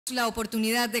tendremos la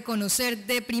oportunidad de conocer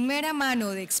de primera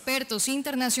mano de expertos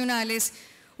internacionales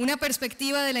una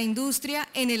perspectiva de la industria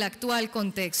en el actual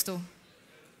contexto.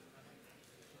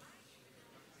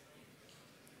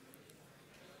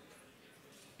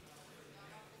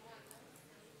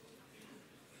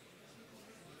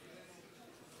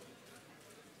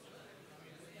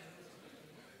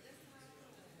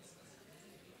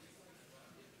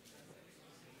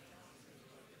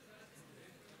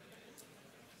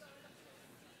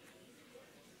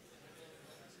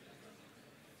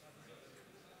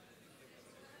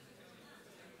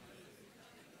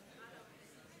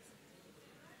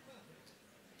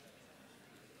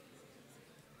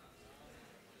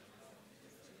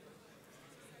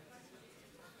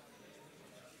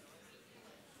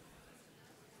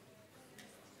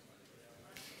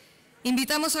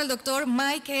 Invitamos al doctor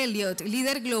Mike Elliott,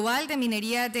 líder global de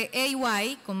minería de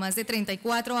AY, con más de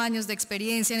 34 años de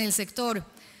experiencia en el sector.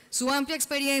 Su amplia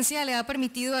experiencia le ha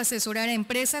permitido asesorar a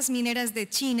empresas mineras de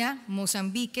China,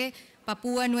 Mozambique,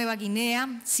 Papúa Nueva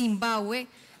Guinea, Zimbabue,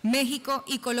 México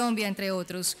y Colombia, entre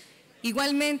otros.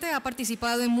 Igualmente ha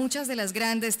participado en muchas de las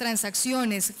grandes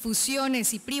transacciones,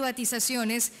 fusiones y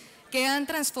privatizaciones que han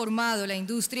transformado la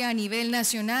industria a nivel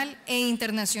nacional e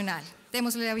internacional.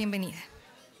 Démosle la bienvenida.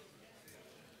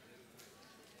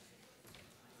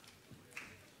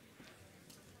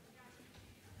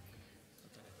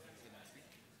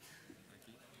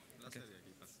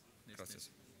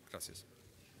 Gracias.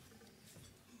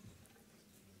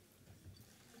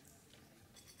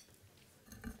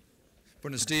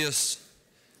 Buenos dias,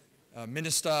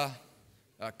 Minister,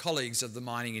 colleagues of the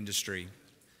mining industry.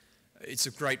 It's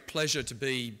a great pleasure to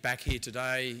be back here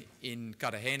today in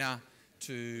Cartagena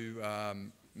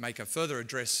to make a further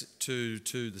address to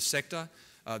the sector.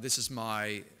 This is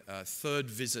my third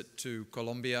visit to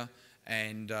Colombia,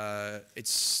 and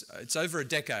it's over a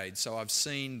decade, so I've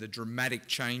seen the dramatic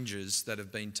changes that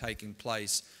have been taking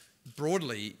place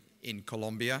broadly in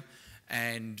Colombia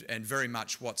and very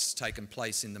much what's taken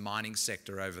place in the mining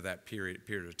sector over that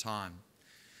period of time.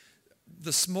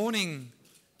 This morning,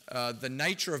 the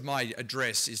nature of my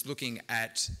address is looking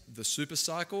at the super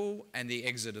cycle and the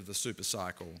exit of the super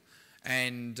cycle,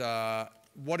 and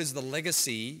what is the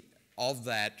legacy of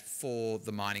that for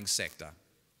the mining sector.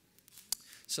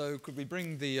 So could we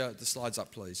bring the slides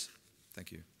up, please?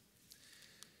 Thank you.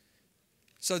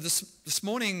 So this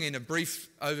morning, in a brief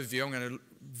overview, I'm going to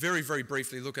very, very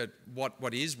briefly look at what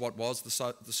was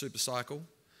the super cycle,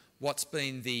 what's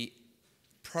been the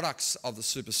products of the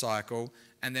super cycle,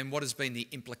 and then what has been the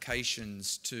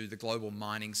implications to the global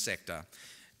mining sector.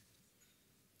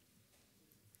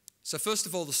 So first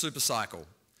of all, the super cycle.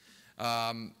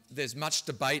 There's much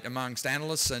debate amongst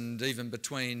analysts and even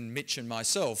between Mitch and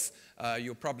myself.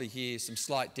 You'll probably hear some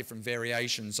slight different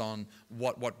variations on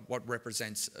what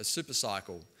represents a super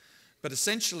cycle. But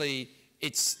essentially,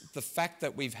 it's the fact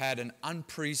that we've had an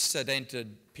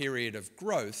unprecedented period of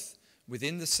growth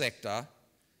within the sector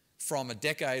from a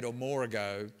decade or more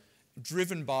ago,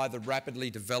 driven by the rapidly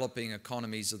developing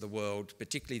economies of the world,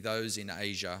 particularly those in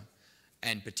Asia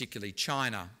and particularly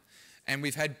China. And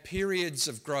we've had periods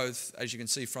of growth, as you can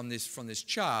see from this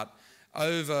chart,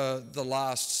 over the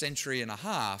last century and a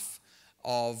half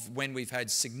of when we've had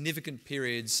significant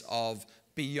periods of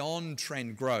beyond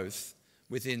trend growth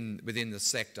within the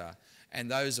sector. And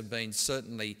those have been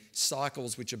certainly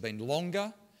cycles which have been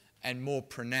longer and more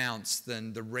pronounced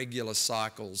than the regular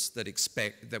cycles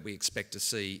that we expect to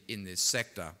see in this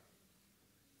sector.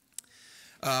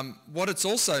 What it's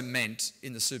also meant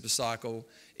in the super cycle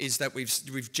is that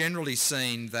we've generally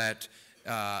seen that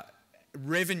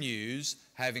revenues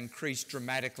have increased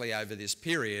dramatically over this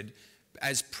period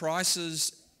as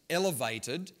prices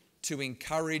elevated to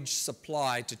encourage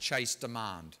supply to chase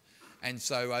demand. And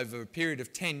so over a period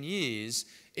of 10 years,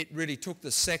 it really took the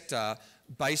sector,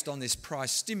 based on this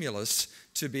price stimulus,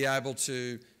 to be able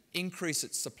to increase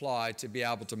its supply to be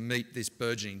able to meet this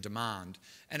burgeoning demand.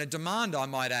 And a demand, I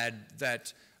might add,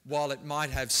 that while it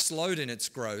might have slowed in its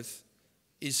growth,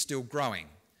 is still growing.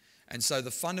 And so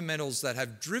the fundamentals that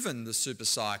have driven the super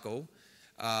cycle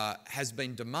has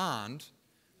been demand,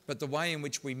 but the way in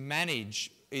which we manage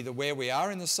either where we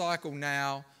are in the cycle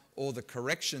now or the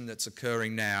correction that's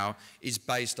occurring now is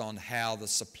based on how the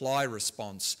supply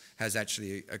response has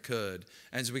actually occurred.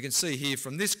 And as we can see here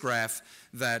from this graph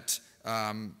that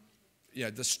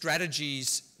the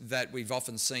strategies that we've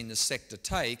often seen the sector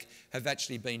take have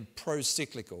actually been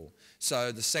pro-cyclical.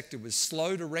 So the sector was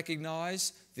slow to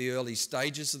recognise the early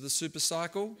stages of the super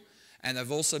cycle, and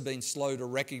they've also been slow to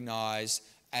recognise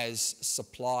as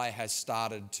supply has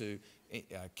started to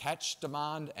catch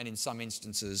demand and in some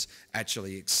instances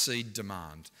actually exceed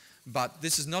demand. But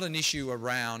this is not an issue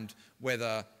around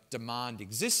whether demand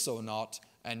exists or not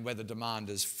and whether demand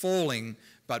is falling,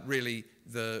 but really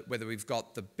whether we've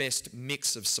got the best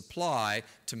mix of supply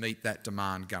to meet that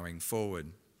demand going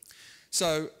forward.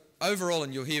 So overall,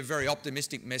 and you'll hear very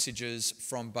optimistic messages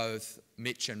from both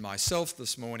Mitch and myself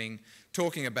this morning,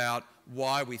 talking about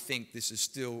why we think this is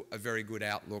still a very good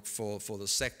outlook for the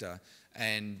sector.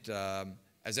 And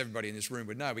as everybody in this room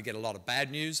would know, we get a lot of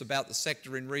bad news about the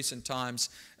sector in recent times.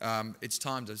 It's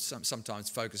time to sometimes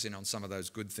focus in on some of those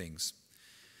good things.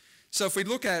 So if we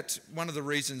look at one of the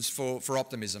reasons for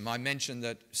optimism, I mentioned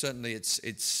that certainly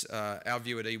it's our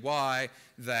view at EY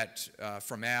that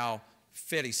from our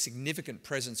fairly significant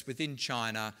presence within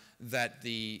China, that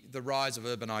the rise of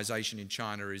urbanisation in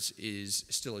China is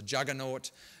still a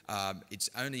juggernaut. It's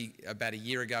only about a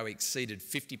year ago exceeded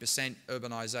 50%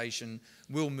 urbanisation,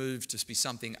 will move to be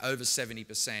something over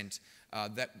 70%.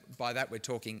 By that we're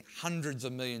talking hundreds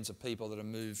of millions of people that have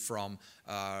moved from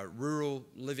rural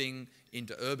living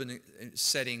into urban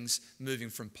settings, moving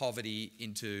from poverty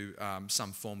into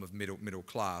some form of middle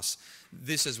class.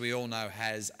 This, as we all know,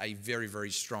 has a very, very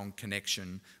strong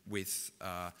connection with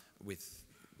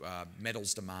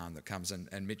metals demand that comes,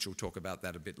 and Mitch will talk about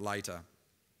that a bit later.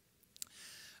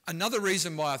 Another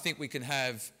reason why I think we can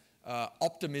have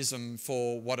optimism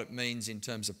for what it means in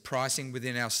terms of pricing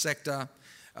within our sector.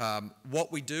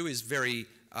 What we do is very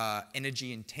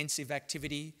energy intensive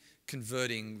activity,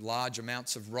 converting large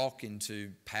amounts of rock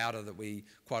into powder that we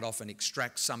quite often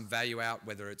extract some value out,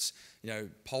 whether it's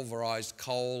pulverized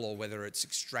coal or whether it's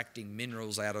extracting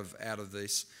minerals out of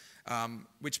this,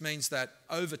 which means that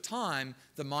over time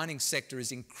the mining sector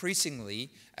is increasingly,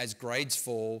 as grades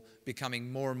fall,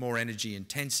 becoming more and more energy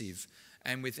intensive.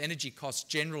 And with energy costs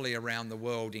generally around the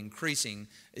world increasing,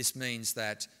 this means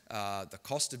that the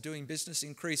cost of doing business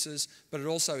increases, but it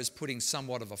also is putting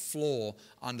somewhat of a floor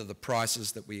under the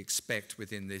prices that we expect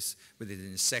within this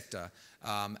sector.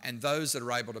 And those that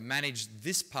are able to manage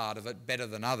this part of it better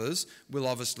than others will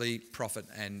obviously profit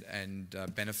and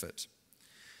benefit.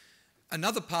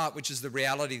 Another part, which is the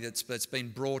reality that's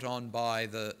been brought on by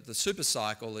the super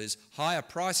cycle, is higher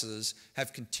prices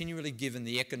have continually given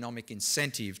the economic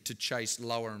incentive to chase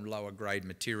lower and lower grade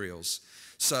materials.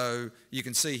 So you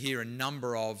can see here a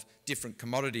number of different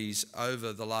commodities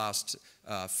over the last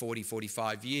 40,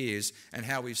 45 years and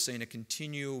how we've seen a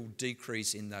continual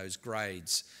decrease in those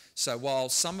grades. So while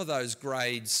some of those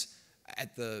grades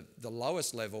at the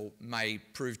lowest level may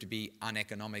prove to be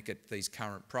uneconomic at these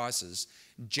current prices,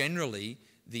 generally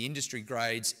the industry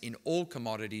grades in all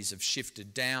commodities have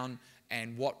shifted down,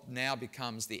 and what now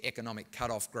becomes the economic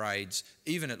cut-off grades,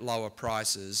 even at lower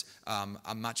prices, are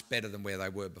much better than where they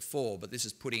were before. But this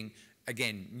is putting,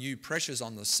 again, new pressures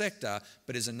on the sector,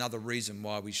 but is another reason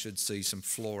why we should see some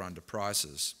floor under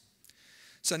prices.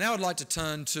 So now I'd like to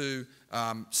turn to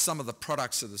some of the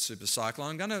products of the super cycle.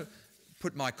 I'm going to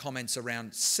put my comments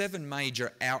around 7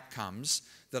 major outcomes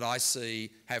that I see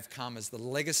have come as the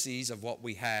legacies of what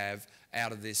we have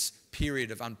out of this period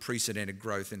of unprecedented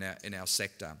growth in our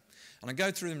sector. And I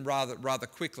go through them rather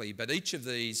quickly, but each of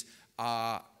these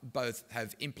both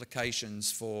have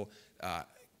implications for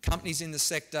companies in the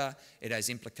sector, it has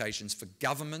implications for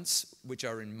governments which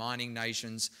are in mining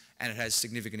nations, and it has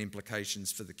significant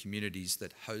implications for the communities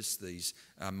that host these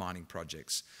mining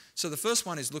projects. So the first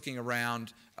one is looking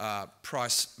around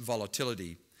price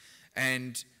volatility.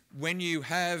 And when you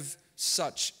have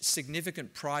such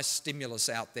significant price stimulus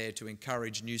out there to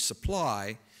encourage new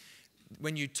supply,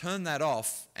 when you turn that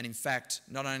off, and in fact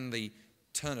not only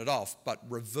turn it off but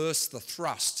reverse the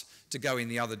thrust to go in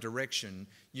the other direction,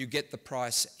 you get the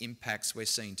price impacts we're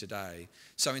seeing today.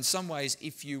 So in some ways,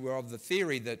 if you were of the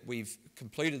theory that we've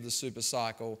completed the super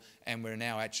cycle and we're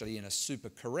now actually in a super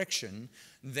correction,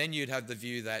 then you'd have the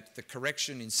view that the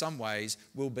correction in some ways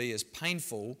will be as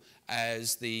painful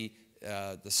as the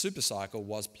super cycle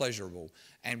was pleasurable.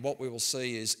 And what we will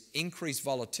see is increased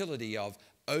volatility of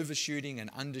overshooting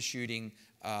and undershooting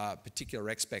particular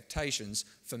expectations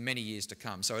for many years to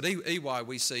come. So at EY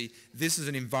we see this is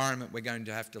an environment we're going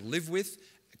to have to live with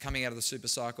coming out of the super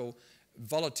cycle.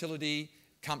 Volatility,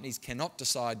 companies cannot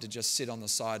decide to just sit on the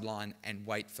sideline and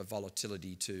wait for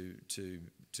volatility to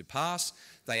pass.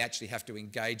 They actually have to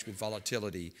engage with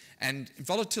volatility. And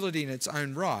volatility in its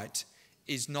own right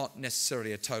is not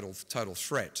necessarily a total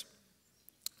threat.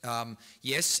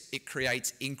 Yes, it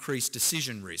creates increased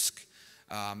decision risk.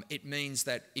 It means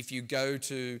that if you go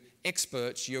to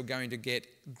experts, you're going to get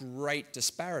great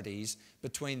disparities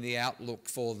between the outlook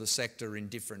for the sector in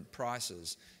different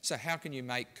prices. So how can you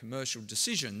make commercial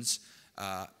decisions,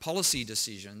 policy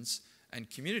decisions, and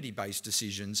community-based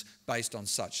decisions based on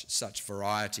such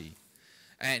variety?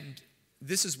 And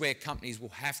this is where companies will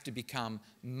have to become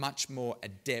much more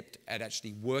adept at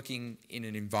actually working in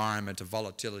an environment of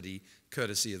volatility,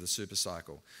 courtesy of the super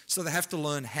cycle. So they have to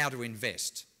learn how to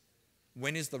invest.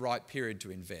 When is the right period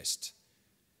to invest?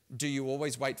 Do you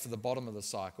always wait for the bottom of the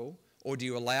cycle, or do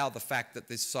you allow the fact that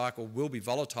this cycle will be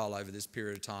volatile over this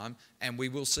period of time, and we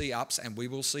will see ups and we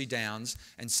will see downs,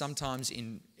 and sometimes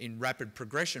in rapid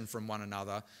progression from one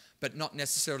another, but not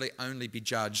necessarily only be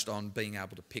judged on being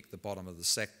able to pick the bottom of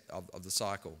the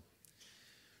cycle.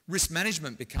 Risk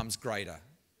management becomes greater,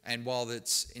 and while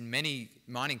it's in many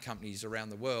mining companies around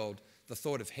the world, the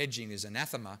thought of hedging is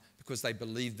anathema because they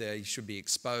believe they should be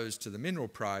exposed to the mineral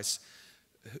price.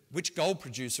 Which gold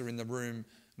producer in the room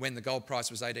when the gold price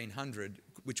was 1800,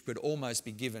 which could almost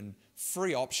be given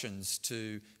free options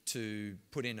to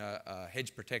put in a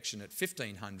hedge protection at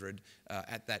 1500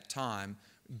 at that time,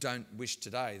 don't wish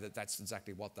today that that's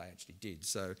exactly what they actually did.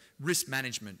 So risk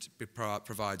management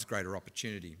provides greater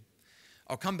opportunity.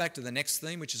 I'll come back to the next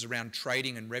theme, which is around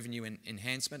trading and revenue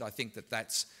enhancement. I think that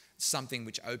that's something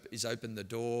which is opened the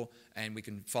door, and we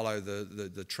can follow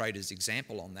the traders'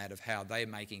 example on that of how they're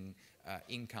making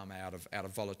income out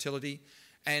of volatility.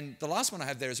 And the last one I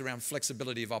have there is around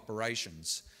flexibility of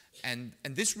operations. And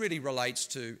this really relates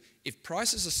to, if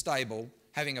prices are stable,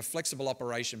 having a flexible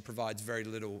operation provides very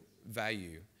little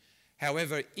value.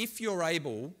 However, if you're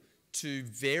able to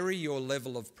vary your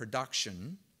level of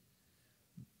production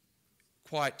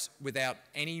quite without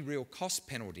any real cost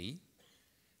penalty,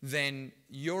 then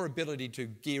your ability to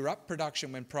gear up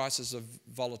production when prices are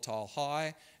volatile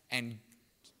high and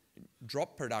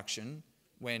drop production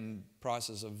when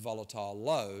prices are volatile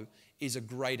low is a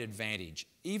great advantage.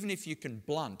 Even if you can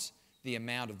blunt the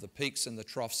amount of the peaks and the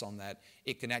troughs on that,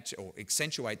 it can actually, or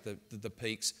accentuate the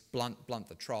peaks, blunt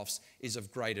the troughs, is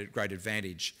of great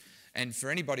advantage. And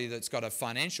for anybody that's got a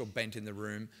financial bent in the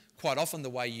room, quite often the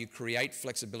way you create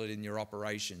flexibility in your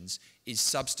operations is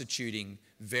substituting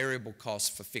variable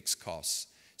costs for fixed costs.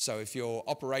 So if your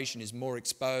operation is more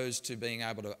exposed to being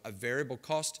able to a variable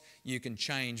cost, you can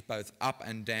change both up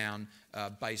and down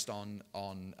based on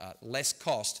less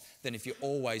cost than if you're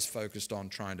always focused on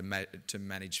trying to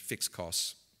manage fixed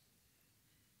costs.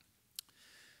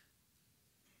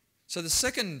 So the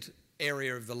second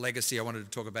area of the legacy I wanted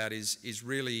to talk about is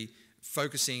really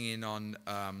focusing in on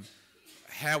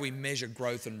how we measure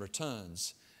growth and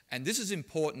returns. And this is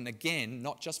important, again,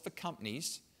 not just for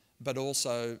companies, but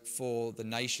also for the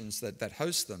nations that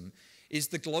host them, is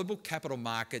the global capital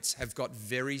markets have got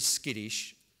very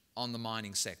skittish on the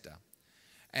mining sector.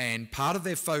 And part of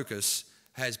their focus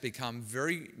has become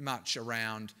very much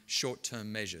around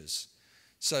short-term measures.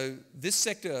 So this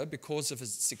sector, because of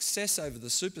its success over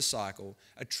the super cycle,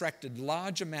 attracted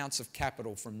large amounts of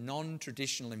capital from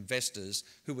non-traditional investors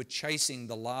who were chasing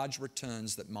the large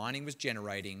returns that mining was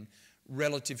generating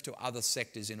relative to other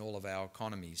sectors in all of our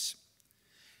economies.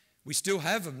 We still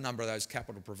have a number of those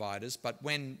capital providers, but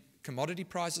when commodity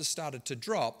prices started to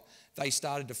drop, they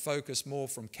started to focus more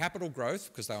from capital growth,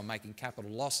 because they were making capital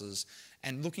losses,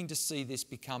 and looking to see this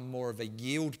become more of a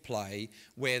yield play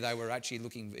where they were actually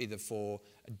looking either for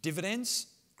dividends,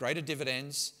 greater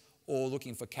dividends, or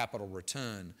looking for capital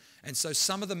return. And so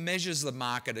some of the measures the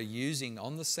market are using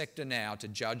on the sector now to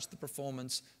judge the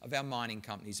performance of our mining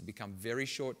companies have become very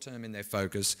short-term in their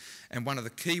focus. And one of the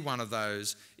key one of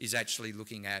those is actually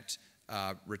looking at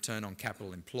return on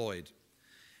capital employed.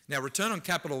 Now, return on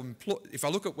capital employed, if I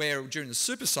look at where during the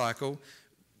super cycle,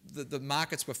 the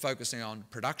markets were focusing on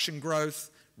production growth,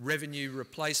 revenue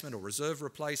replacement or reserve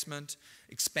replacement,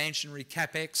 expansionary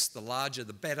capex, the larger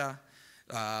the better,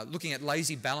 looking at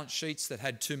lazy balance sheets that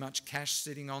had too much cash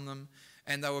sitting on them,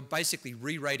 and they were basically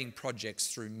re-rating projects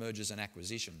through mergers and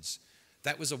acquisitions.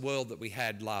 That was a world that we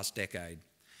had last decade.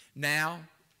 Now,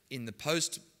 in the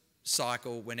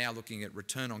post-cycle, we're now looking at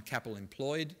return on capital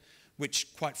employed, which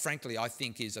quite frankly I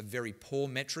think is a very poor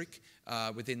metric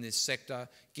within this sector,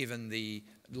 given the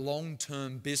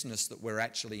long-term business that we're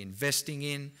actually investing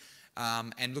in,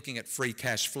 and looking at free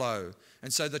cash flow.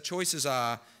 And so the choices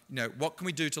are, what can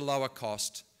we do to lower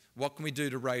cost? What can we do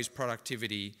to raise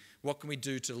productivity? What can we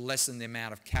do to lessen the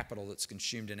amount of capital that's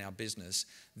consumed in our business?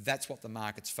 That's what the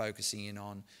market's focusing in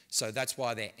on. So that's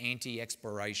why they're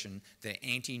anti-exploration, they're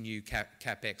anti-new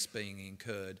capex being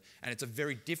incurred. And it's a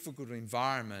very difficult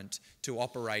environment to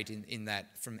operate in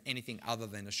that from anything other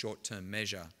than a short-term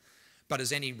measure. But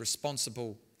as any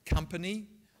responsible company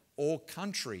all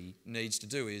country needs to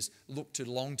do is look to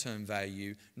long-term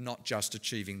value, not just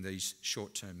achieving these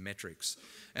short-term metrics.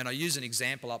 And I use an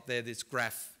example up there, this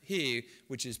graph here,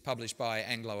 which is published by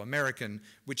Anglo American,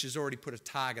 which has already put a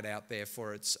target out there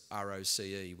for its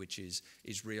ROCE, which is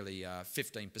really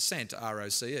 15%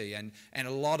 ROCE. And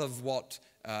a lot of what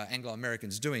Anglo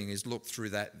American's doing is look through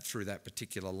that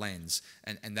particular lens,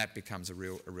 and that becomes a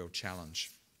real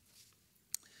challenge.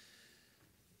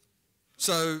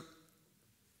 So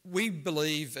we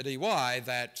believe at EY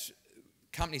that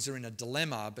companies are in a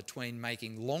dilemma between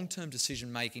making long-term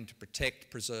decision-making to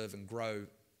protect, preserve and grow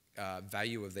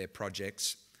value of their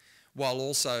projects, while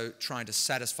also trying to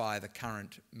satisfy the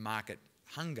current market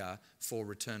hunger for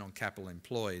return on capital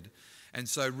employed. And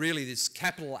so really this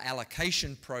capital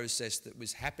allocation process that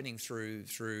was happening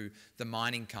through the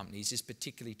mining companies is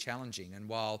particularly challenging. And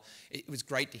while it was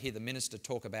great to hear the Minister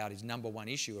talk about his #1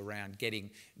 issue around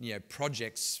getting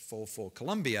projects for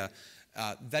Colombia,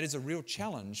 that is a real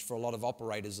challenge for a lot of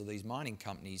operators of these mining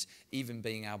companies, even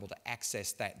being able to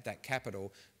access that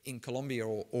capital in Colombia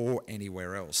or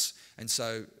anywhere else. And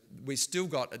so we've still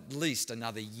got at least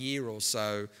another year or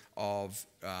so of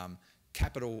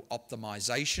capital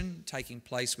optimisation taking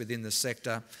place within the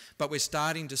sector, but we're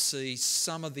starting to see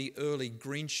some of the early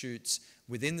green shoots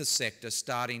within the sector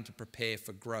starting to prepare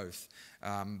for growth,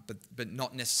 but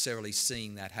not necessarily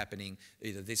seeing that happening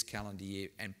either this calendar year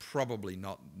and probably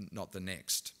not the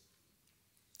next.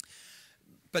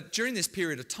 But during this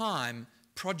period of time,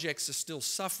 projects are still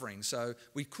suffering, so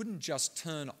we couldn't just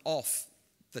turn off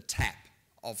the tap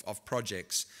of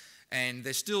projects. And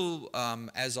there's still,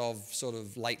 as of sort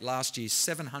of late last year,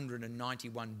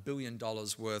 $791 billion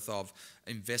worth of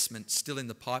investment still in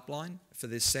the pipeline for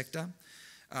this sector.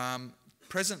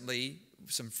 Presently,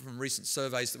 from recent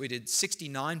surveys that we did,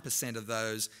 69% of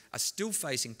those are still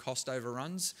facing cost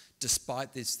overruns,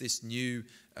 despite this new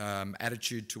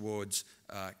attitude towards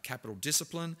capital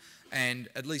discipline, and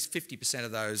at least 50%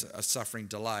 of those are suffering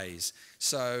delays.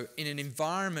 So in an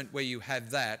environment where you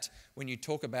have that, when you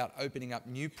talk about opening up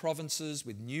new provinces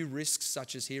with new risks,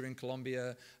 such as here in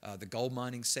Colombia, the gold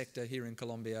mining sector here in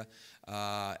Colombia,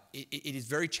 it is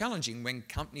very challenging when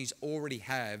companies already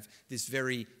have this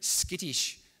very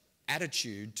skittish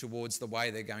attitude towards the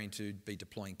way they're going to be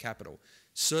deploying capital.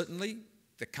 Certainly,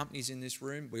 the companies in this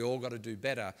room, we all got to do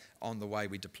better on the way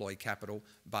we deploy capital,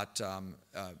 but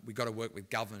we've got to work with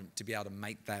government to be able to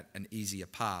make that an easier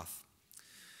path.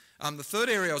 The third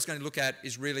area I was going to look at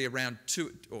is really around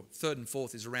third and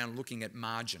fourth is around looking at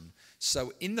margin.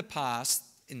 So in the past,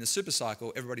 in the super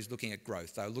cycle, everybody's looking at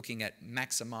growth. They're looking at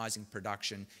maximising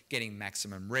production, getting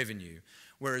maximum revenue.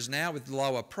 Whereas now with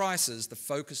lower prices, the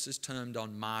focus is turned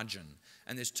on margin.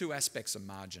 And there's two aspects of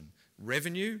margin: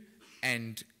 revenue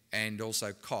and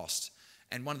also cost.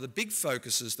 And one of the big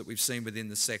focuses that we've seen within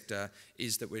the sector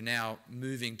is that we're now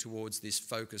moving towards this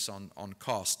focus on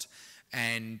cost.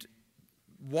 And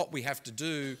what we have to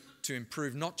do to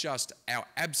improve not just our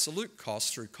absolute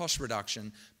costs through cost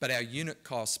reduction, but our unit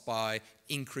costs by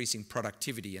increasing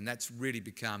productivity. And that's really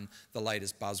become the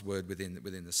latest buzzword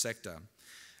within the sector.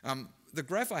 The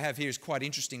graph I have here is quite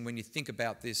interesting when you think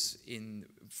about this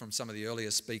from some of the earlier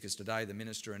speakers today, the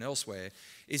Minister and elsewhere,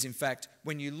 is in fact,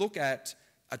 when you look at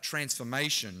a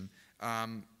transformation,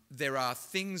 there are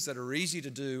things that are easy to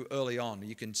do early on.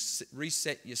 You can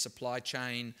reset your supply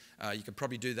chain. You can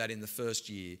probably do that in the first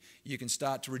year. You can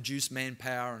start to reduce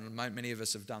manpower, and many of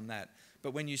us have done that.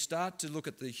 But when you start to look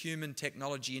at the human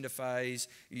technology interface,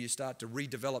 you start to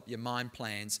redevelop your mine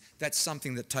plans, that's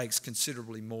something that takes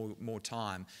considerably more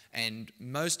time. And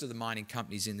most of the mining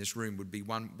companies in this room would be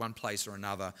one place or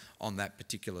another on that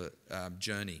particular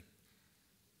journey.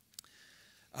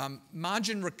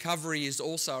 Margin recovery is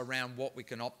also around what we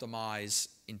can optimise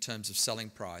in terms of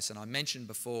selling price. And I mentioned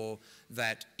before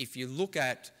that if you look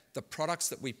at the products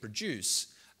that we produce,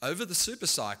 over the super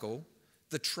cycle,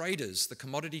 the traders, the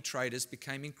commodity traders,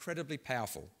 became incredibly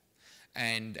powerful.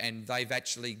 And they've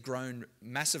actually grown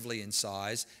massively in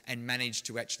size and managed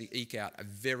to actually eke out a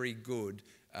very good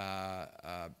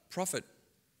profit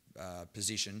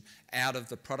position out of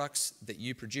the products that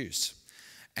you produce.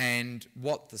 And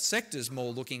what the sector's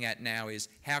more looking at now is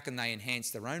how can they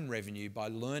enhance their own revenue by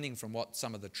learning from what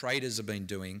some of the traders have been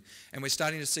doing. And we're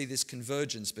starting to see this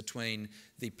convergence between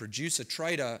the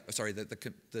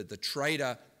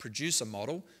trader-producer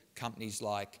model, companies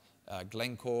like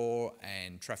Glencore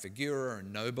and Trafigura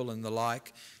and Noble and the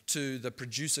like, to the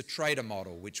producer-trader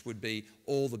model, which would be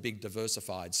all the big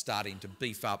diversifieds starting to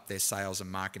beef up their sales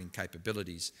and marketing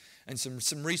capabilities. And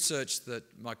some research that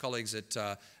my colleagues at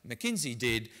McKinsey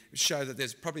did show that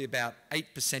there's probably about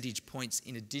 8 percentage points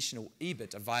in additional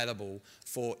EBIT available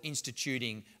for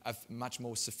instituting a much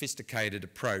more sophisticated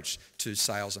approach to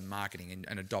sales and marketing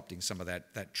and adopting some of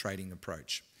that trading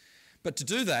approach. But to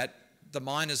do that, the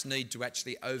miners need to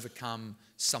actually overcome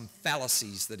some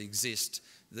fallacies that exist.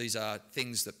 These are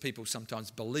things that people sometimes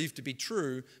believe to be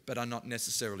true, but are not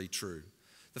necessarily true.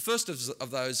 The first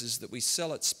of those is that we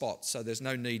sell at spot, so there's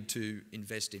no need to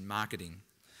invest in marketing.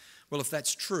 Well, if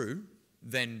that's true,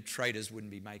 then traders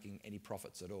wouldn't be making any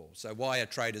profits at all. So why are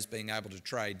traders being able to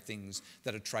trade things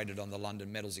that are traded on the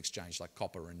London Metals Exchange, like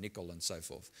copper and nickel and so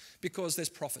forth? Because there's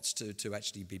profits to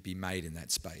actually be made in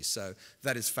that space. So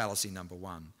that is fallacy number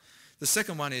one. The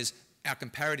second one is our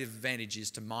comparative advantage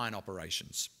is to mine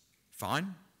operations.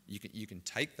 Fine, you can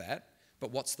take that,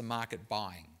 but what's the market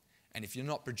buying? And if you're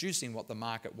not producing what the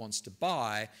market wants to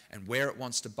buy and where it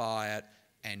wants to buy it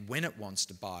and when it wants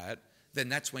to buy it, then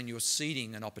that's when you're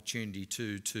ceding an opportunity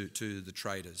to the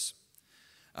traders.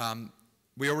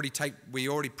 We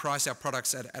already price our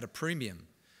products at a premium.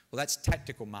 Well, that's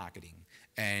tactical marketing,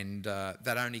 and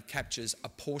that only captures a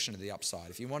portion of the upside.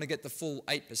 If you want to get the full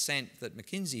 8% that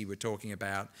McKinsey were talking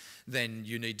about, then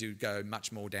you need to go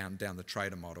much more down the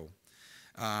trader model.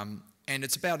 And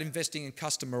it's about investing in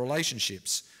customer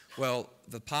relationships. Well,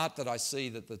 the part that I see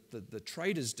that the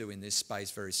traders do in this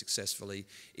space very successfully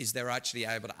is they're actually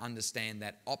able to understand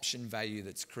that option value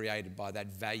that's created by that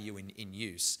value in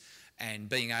use, and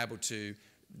being able to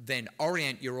then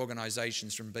orient your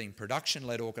organisations from being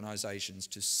production-led organisations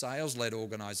to sales-led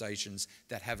organisations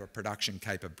that have a production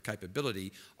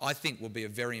capability, I think will be a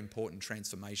very important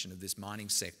transformation of this mining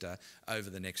sector over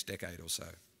the next decade or so.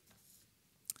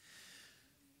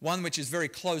 One which is very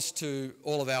close to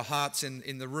all of our hearts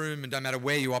in the room, and no matter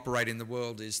where you operate in the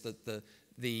world, is that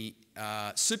the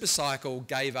super cycle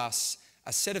gave us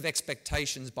a set of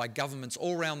expectations by governments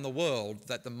all around the world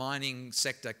that the mining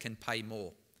sector can pay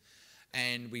more.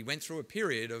 And we went through a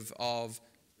period of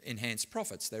enhanced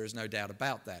profits, there is no doubt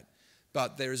about that.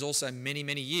 But there is also many,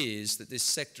 many years that this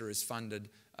sector has funded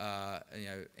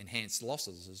enhanced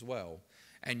losses as well.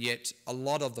 And yet a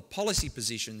lot of the policy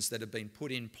positions that have been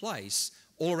put in place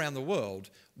all around the world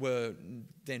were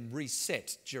then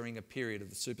reset during a period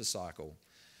of the super cycle.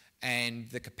 And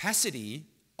the capacity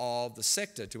of the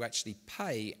sector to actually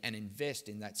pay and invest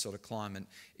in that sort of climate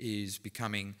is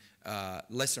becoming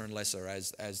lesser and lesser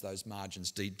as those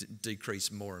margins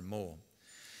decrease more and more.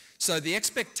 So the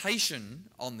expectation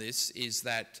on this is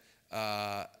that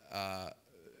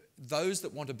those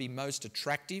that want to be most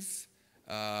attractive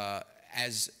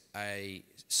as a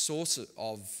source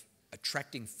of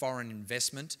attracting foreign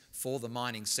investment for the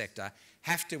mining sector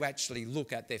have to actually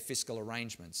look at their fiscal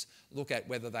arrangements, look at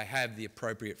whether they have the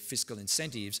appropriate fiscal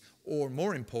incentives, or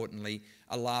more importantly,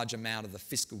 a large amount of the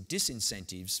fiscal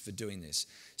disincentives for doing this.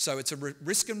 So it's a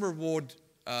risk and reward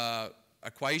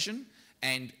equation,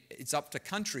 and it's up to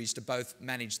countries to both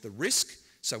manage the risk.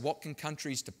 So what can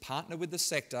countries to partner with the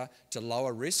sector to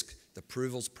lower risk? The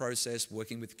approvals process,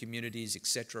 working with communities,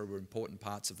 etc., were important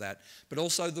parts of that. But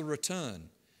also the return.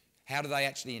 How do they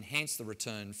actually enhance the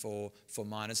return for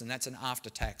miners? And that's an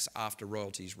after-tax,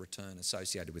 after-royalties return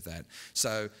associated with that.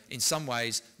 So in some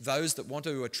ways, those that want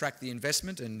to attract the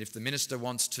investment, and if the minister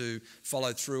wants to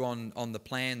follow through on the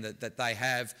plan that they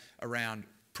have around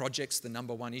projects, the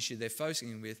number one issue they're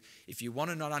focusing with, if you want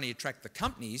to not only attract the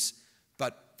companies,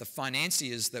 but the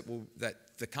financiers that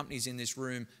the companies in this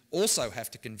room also have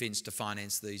to convince to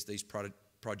finance these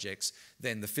projects,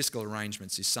 then the fiscal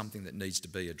arrangements is something that needs to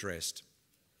be addressed.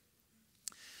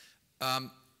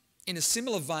 In a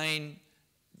similar vein,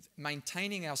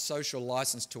 maintaining our social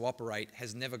license to operate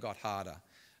has never got harder.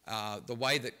 The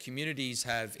way that communities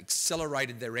have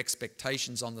accelerated their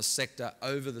expectations on the sector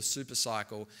over the super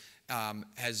cycle and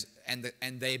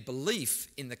their belief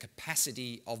in the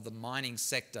capacity of the mining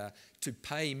sector to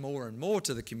pay more and more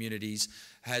to the communities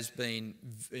has been,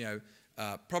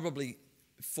 probably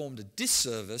formed a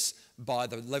disservice by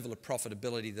the level of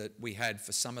profitability that we had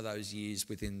for some of those years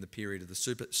within the period of the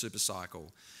super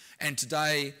cycle. And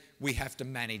today we have to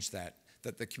manage that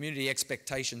the community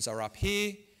expectations are up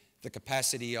here, the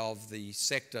capacity of the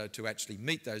sector to actually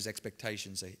meet those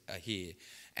expectations are here.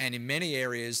 And in many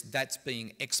areas, that's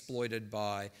being exploited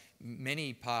by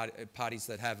many parties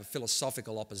that have a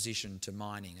philosophical opposition to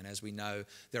mining. And as we know,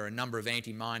 there are a number of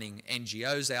anti-mining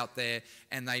NGOs out there,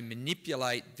 and they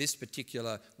manipulate this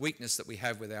particular weakness that we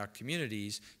have with our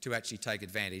communities to actually take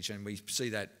advantage. And we see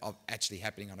that actually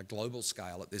happening on a global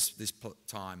scale at this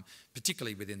time,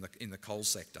 particularly in the coal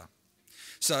sector.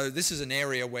 So this is an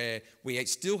area where we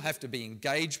still have to be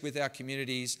engaged with our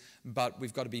communities, but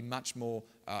we've got to be much more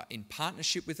in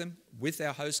partnership with them, with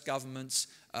our host governments,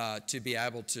 to be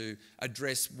able to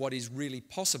address what is really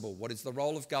possible. What is the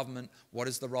role of government? What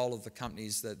is the role of the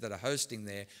companies that are hosting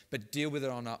there? But deal with it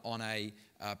on a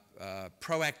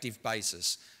proactive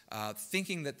basis.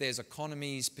 Thinking that there's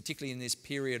economies, particularly in this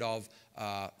period of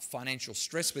financial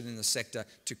stress within the sector,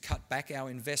 to cut back our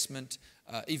investment,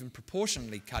 even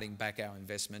proportionally cutting back our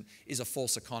investment, is a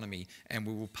false economy, and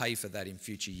we will pay for that in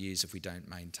future years if we don't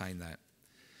maintain that.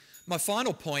 My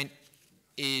final point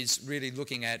is really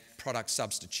looking at product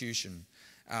substitution.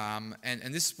 And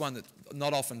this is one that's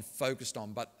not often focused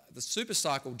on, but the super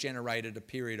cycle generated a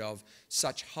period of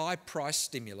such high price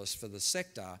stimulus for the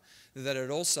sector that it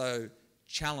also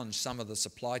challenged some of the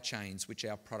supply chains which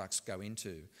our products go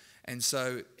into. And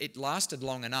so it lasted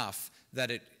long enough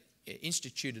that it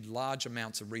instituted large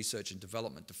amounts of research and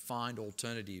development to find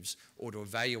alternatives or to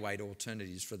evaluate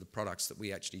alternatives for the products that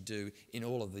we actually do in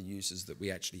all of the uses that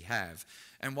we actually have.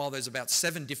 And while there's about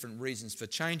 7 different reasons for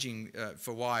changing,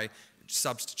 for why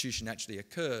substitution actually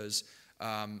occurs,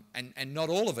 and not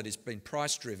all of it has been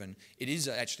price driven, it is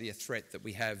actually a threat that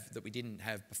we have that we didn't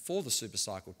have before the super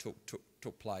cycle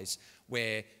took place,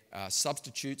 where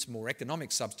substitutes, more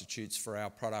economic substitutes for our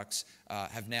products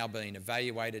have now been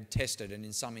evaluated, tested, and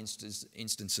in some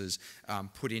instances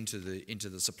put into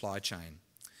the supply chain.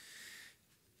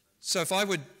 So if I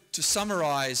were to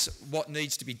summarise what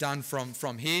needs to be done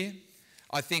from here,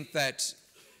 I think that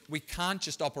we can't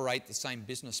just operate the same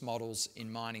business models in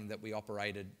mining that we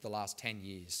operated the last 10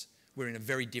 years. We're in a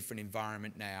very different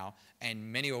environment now,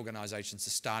 and many organisations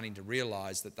are starting to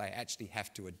realise that they actually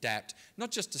have to adapt,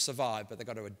 not just to survive, but they've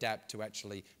got to adapt to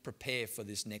actually prepare for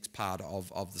this next part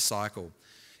of the cycle.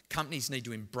 Companies need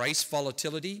to embrace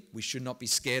volatility. We should not be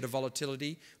scared of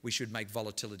volatility. We should make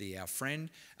volatility our friend.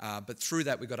 But through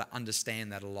that, we've got to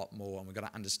understand that a lot more, and we've got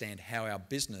to understand how our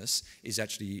business is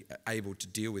actually able to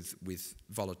deal with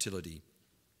volatility.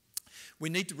 We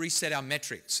need to reset our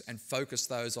metrics and focus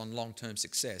those on long-term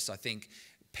success. I think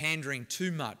pandering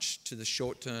too much to the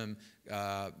short-term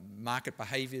market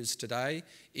behaviours today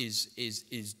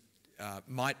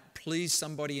might please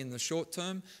somebody in the short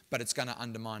term, but it's going to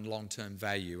undermine long-term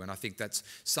value. And I think that's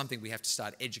something we have to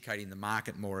start educating the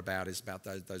market more about, is about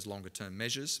those longer-term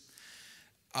measures.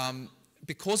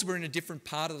 Because we're in a different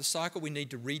part of the cycle, we need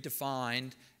to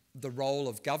redefine the role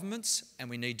of governments, and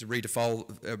we need to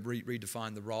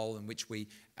redefine the role in which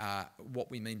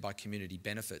what we mean by community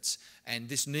benefits. And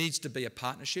this needs to be a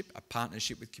partnership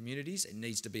with communities. It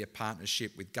needs to be a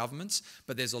partnership with governments,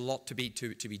 but there's a lot to be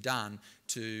done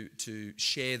to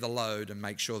share the load and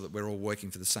make sure that we're all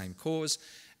working for the same cause.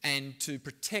 And to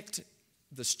protect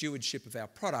the stewardship of our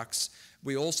products,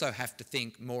 we also have to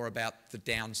think more about the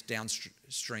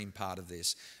downstream part of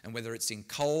this, and whether it's in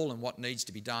coal and what needs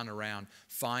to be done around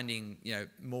finding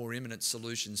more imminent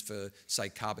solutions for, say,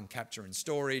 carbon capture and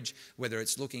storage, whether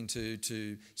it's looking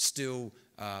to still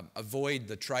avoid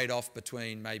the trade-off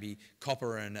between maybe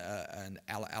copper and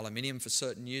aluminium for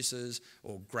certain uses,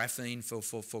 or graphene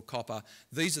for copper.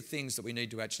 These are things that we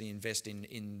need to actually invest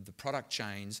in the product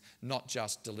chains, not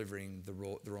just delivering the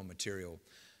raw material.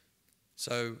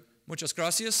 So, muchas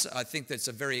gracias. I think that's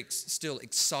a very still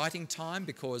exciting time,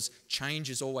 because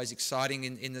change is always exciting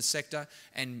in the sector,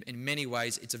 and in many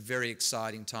ways it's a very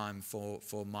exciting time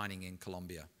for mining in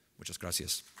Colombia. Muchas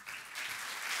gracias.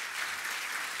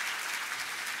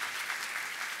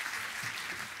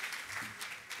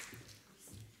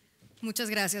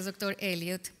 Muchas gracias, doctor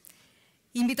Elliott.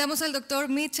 Invitamos al doctor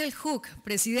Mitchell Hook,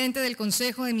 presidente del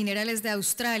Consejo de Minerales de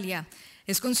Australia.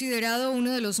 Es considerado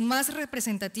uno de los más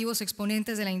representativos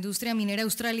exponentes de la industria minera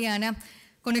australiana,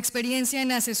 con experiencia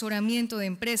en asesoramiento de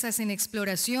empresas en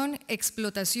exploración,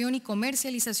 explotación y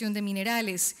comercialización de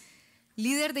minerales,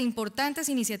 líder de importantes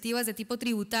iniciativas de tipo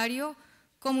tributario,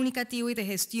 comunicativo y de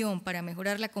gestión para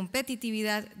mejorar la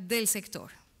competitividad del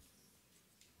sector.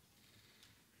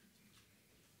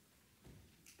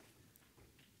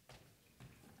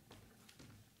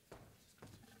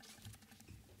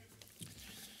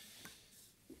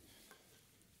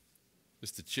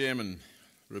 Mr. Chairman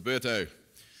Roberto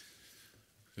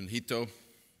Junjito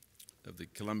of the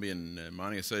Colombian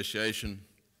Mining Association,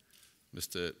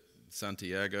 Mr.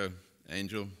 Santiago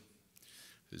Angel,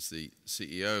 who's the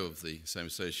CEO of the same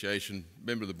association,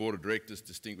 member of the Board of Directors,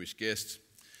 distinguished guests,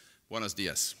 buenos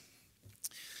días.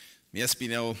 Mi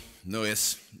español no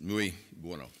es muy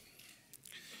bueno.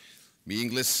 Mi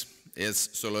inglés es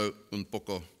solo un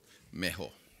poco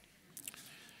mejor.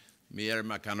 Mi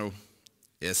americano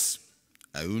es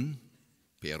aún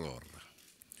peor.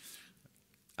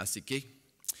 Así que,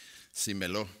 si me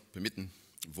lo permiten,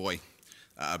 voy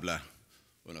a hablar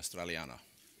un australiano.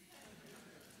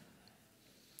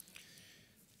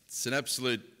 It's an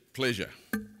absolute pleasure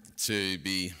to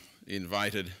be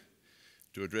invited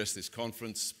to address this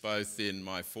conference, both in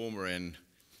my former and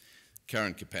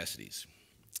current capacities.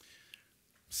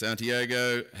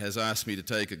 Santiago has asked me to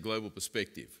take a global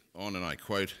perspective on, and I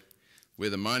quote, where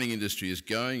the mining industry is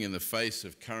going in the face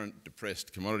of current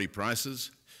depressed commodity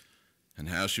prices, and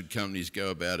how should companies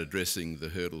go about addressing the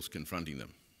hurdles confronting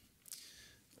them,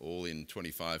 all in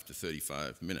 25 to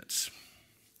 35 minutes.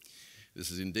 This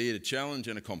is indeed a challenge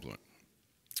and a compliment.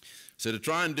 So to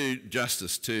try and do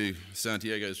justice to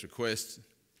Santiago's request,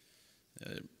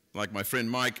 like my friend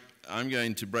Mike, I'm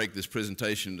going to break this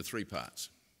presentation into three parts.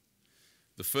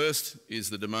 The first is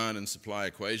the demand and supply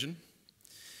equation,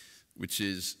 which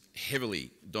is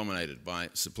heavily dominated by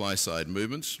supply-side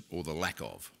movements, or the lack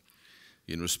of,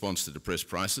 in response to depressed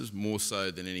prices, more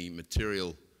so than any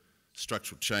material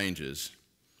structural changes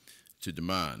to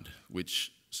demand,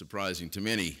 which, surprising to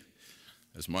many,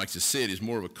 as Mike just said, is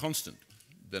more of a constant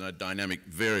than a dynamic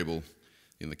variable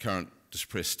in the current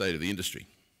depressed state of the industry.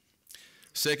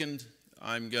 Second,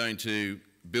 I'm going to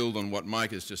build on what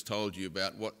Mike has just told you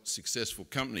about what successful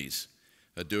companies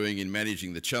are doing in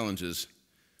managing the challenges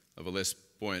of a less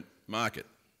buoyant market.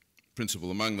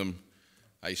 Principal among them,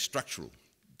 a structural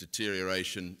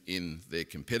deterioration in their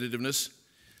competitiveness,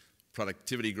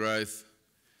 productivity growth,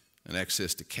 and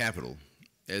access to capital,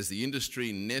 as the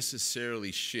industry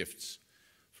necessarily shifts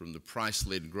from the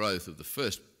price-led growth of the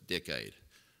first decade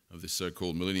of this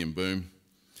so-called millennium boom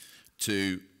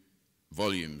to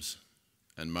volumes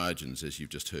and margins, as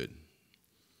you've just heard.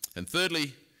 And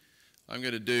thirdly, I'm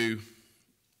going to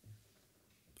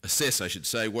assess,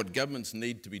 what governments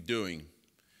need to be doing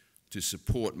to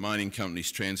support mining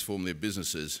companies transform their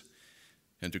businesses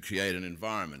and to create an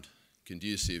environment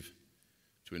conducive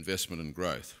to investment and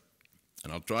growth.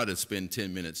 And I'll try to spend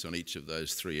 10 minutes on each of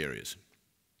those three areas.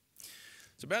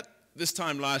 It's about this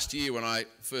time last year when I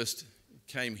first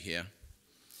came here,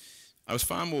 I was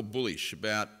far more bullish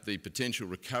about the potential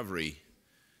recovery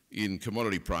in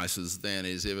commodity prices than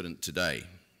is evident today.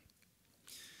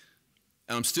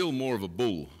 And I'm still more of a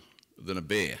bull than a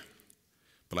bear,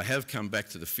 but I have come back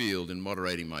to the field in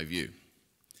moderating my view.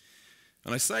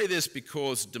 And I say this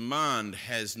because demand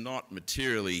has not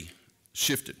materially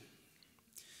shifted,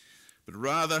 but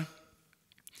rather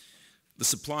the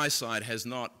supply side has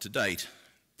not to date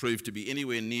proved to be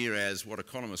anywhere near as what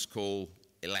economists call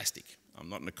elastic. I'm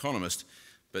not an economist,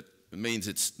 but it means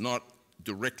it's not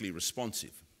directly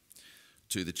responsive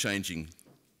to the changing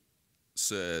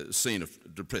scene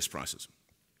of depressed prices.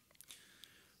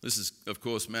 This is, of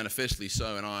course, manifestly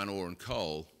so in iron ore and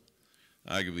coal,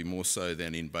 arguably more so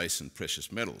than in base and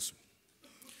precious metals.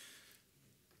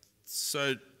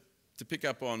 So, to pick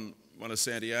up on one of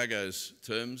Santiago's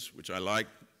terms, which I like,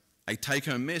 a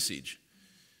take-home message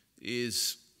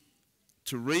is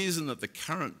to reason that the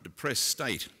current depressed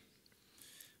state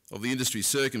of the industry's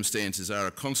circumstances are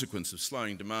a consequence of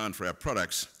slowing demand for our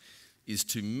products is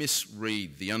to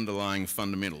misread the underlying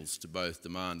fundamentals to both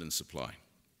demand and supply.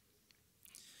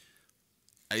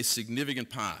 A significant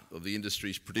part of the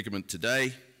industry's predicament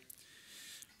today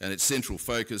and its central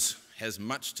focus has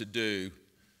much to do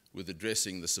with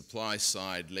addressing the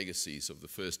supply-side legacies of the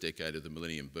first decade of the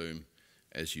millennium boom,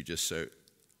 as you just so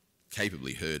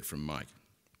capably heard from Mike.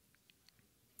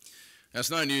 Now,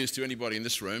 it's no news to anybody in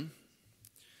this room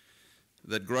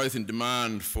that growth in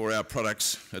demand for our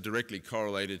products are directly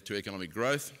correlated to economic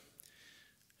growth,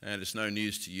 and it's no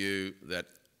news to you that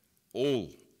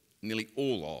nearly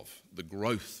all of the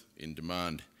growth in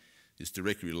demand is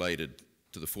directly related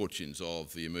to the fortunes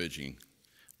of the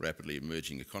rapidly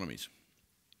emerging economies.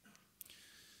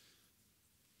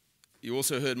 You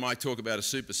also heard Mike talk about a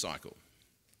super cycle.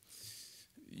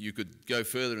 You could go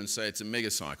further and say it's a mega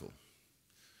cycle,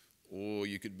 or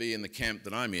you could be in the camp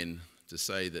that I'm in to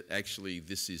say that actually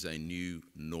this is a new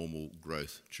normal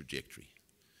growth trajectory.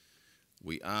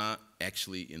 We are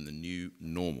actually in the new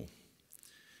normal.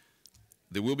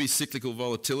 There will be cyclical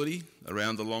volatility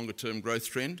around the longer-term growth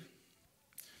trend,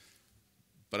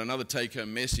 but another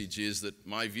take-home message is that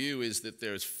my view is that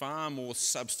there is far more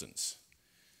substance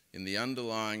in the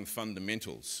underlying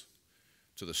fundamentals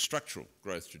to the structural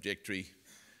growth trajectory,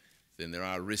 then there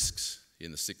are risks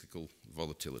in the cyclical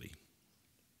volatility.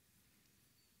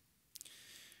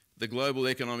 The global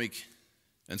economic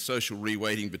and social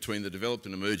reweighting between the developed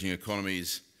and emerging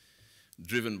economies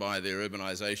driven by their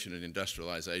urbanisation and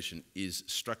industrialisation is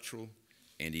structural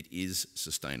and it is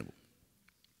sustainable.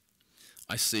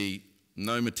 I see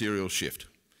no material shift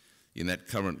in that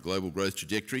current global growth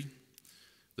trajectory.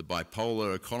 The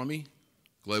bipolar economy,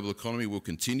 global economy will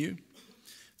continue.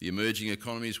 The emerging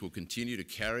economies will continue to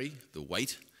carry the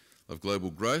weight of global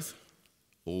growth,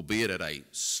 albeit at a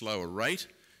slower rate,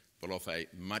 but off a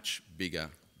much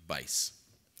bigger base.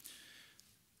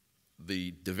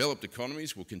 The developed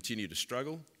economies will continue to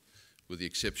struggle, with the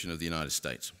exception of the United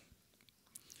States.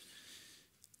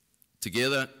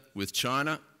 Together with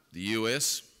China, the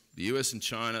US and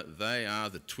China, they are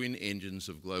the twin engines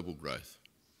of global growth.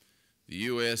 The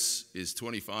US is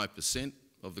 25%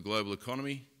 of the global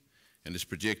economy and is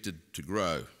projected to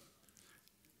grow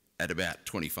at about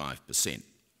 25%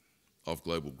 of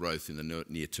global growth in the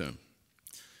near term.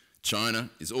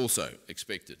 China is also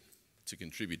expected to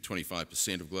contribute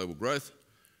 25% of global growth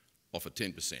off a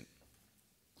 10%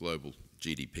 global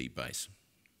GDP base.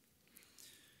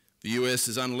 The US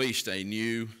has unleashed a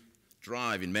new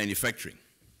drive in manufacturing,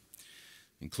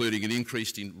 including an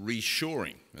increase in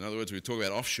reshoring. In other words, we talk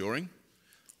about offshoring.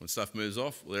 When stuff moves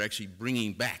off, well, they're actually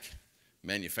bringing back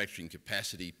manufacturing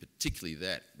capacity, particularly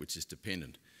that which is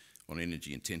dependent on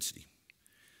energy intensity.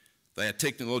 They have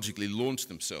technologically launched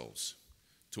themselves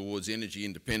towards energy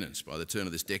independence by the turn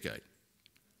of this decade.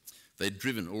 They've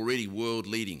driven already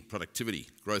world-leading productivity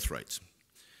growth rates.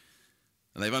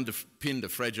 And they've underpinned a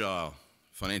fragile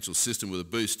financial system with a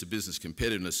boost to business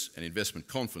competitiveness and investment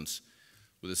confidence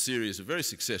with a series of very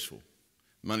successful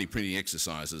money printing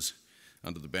exercises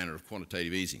under the banner of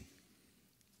quantitative easing.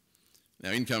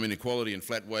 Now, income inequality and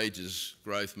flat wages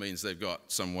growth means they've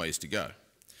got some ways to go.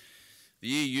 The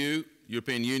EU,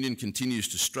 European Union, continues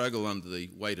to struggle under the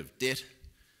weight of debt,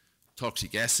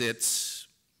 toxic assets,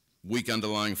 weak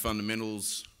underlying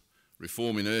fundamentals,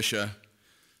 reform inertia,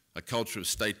 a culture of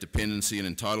state dependency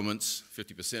and entitlements.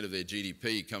 50% of their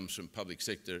GDP comes from public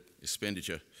sector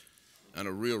expenditure and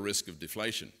a real risk of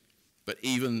deflation. But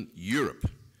even Europe,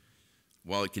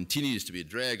 while it continues to be a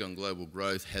drag on global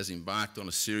growth, has embarked on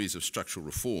a series of structural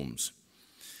reforms,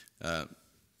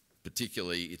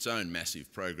 particularly its own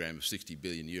massive program of 60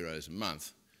 billion euros a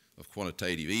month of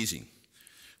quantitative easing,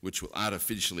 which will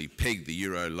artificially peg the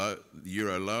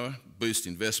euro lower, boost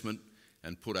investment,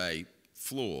 and put a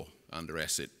floor under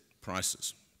asset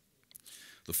prices.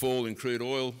 The fall in crude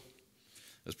oil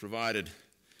has provided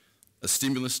a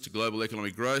stimulus to global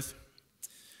economic growth,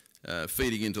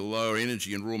 feeding into lower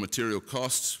energy and raw material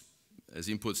costs as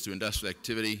inputs to industrial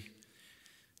activity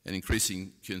and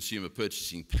increasing consumer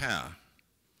purchasing power.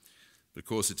 But of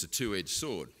course, it's a two-edged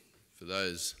sword for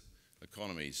those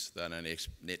economies that are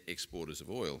net exporters of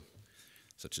oil,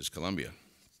 such as Colombia.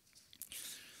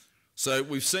 So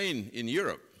we've seen in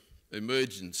Europe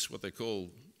emergence, what they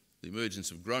call the emergence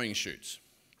of growing shoots,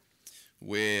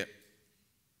 where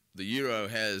the euro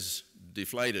has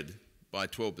deflated by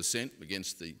 12%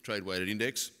 against the trade-weighted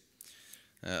index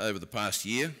over the past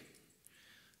year.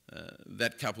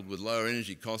 That, coupled with lower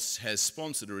energy costs, has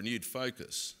sponsored a renewed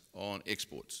focus on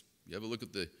exports. You have a look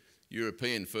at the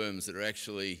European firms that are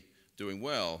actually doing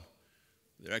well,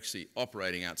 they're actually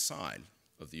operating outside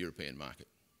of the European market.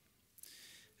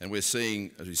 And we're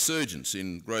seeing a resurgence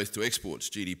in growth to exports,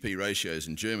 GDP ratios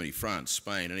in Germany, France,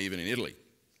 Spain, and even in Italy.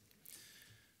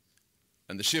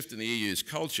 And the shift in the EU's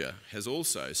culture has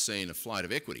also seen a flight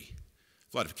of equity,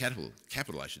 flight of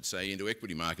capital, I should say, into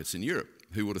equity markets in Europe.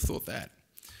 Who would have thought that?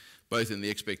 Both in the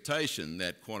expectation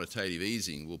that quantitative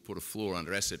easing will put a floor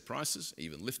under asset prices,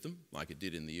 even lift them, like it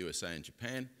did in the USA and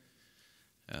Japan,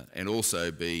 and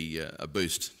also be a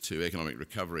boost to economic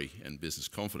recovery and business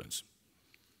confidence.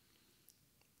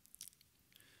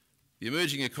 The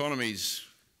emerging economies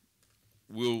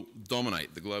will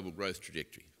dominate the global growth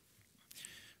trajectory.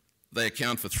 They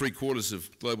account for 3/4 of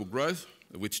global growth,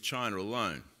 of which China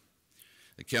alone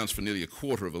accounts for nearly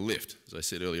 1/4 of a lift, as I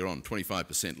said earlier on,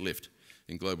 25% lift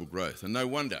in global growth. And no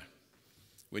wonder,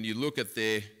 when you look at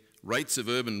their rates of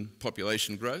urban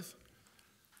population growth,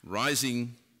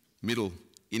 rising middle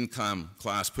income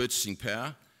class purchasing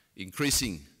power,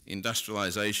 increasing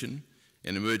industrialisation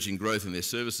and emerging growth in their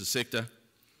services sector,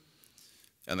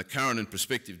 and the current and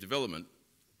prospective development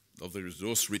of the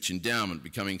resource-rich endowment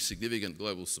becoming significant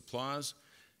global suppliers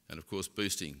and, of course,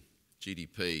 boosting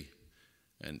GDP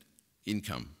and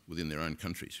income within their own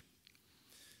countries.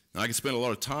 Now, I could spend a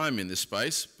lot of time in this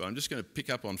space, but I'm just going to pick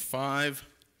up on 5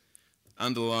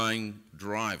 underlying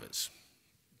drivers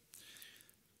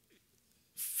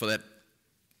for that,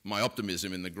 my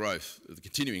optimism in the growth, the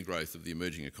continuing growth of the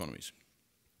emerging economies.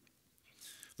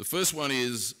 The first one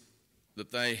is that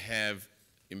they have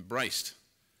embraced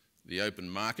the open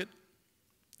market.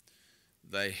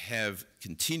 They have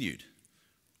continued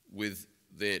with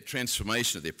their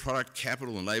transformation of their product,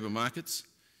 capital and labour markets,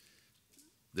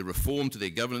 the reform to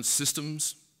their governance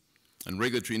systems and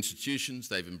regulatory institutions.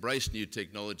 They've embraced new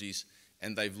technologies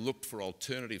and they've looked for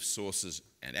alternative sources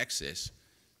and access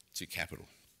to capital.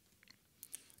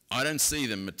 I don't see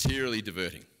them materially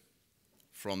diverting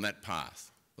from that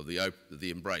path of the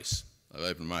embrace of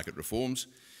open market reforms,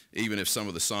 even if some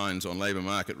of the signs on labour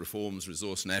market reforms,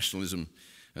 resource nationalism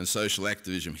and social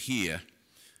activism here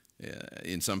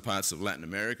in some parts of Latin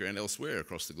America and elsewhere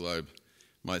across the globe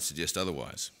might suggest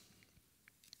otherwise.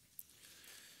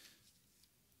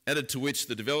 Added to which,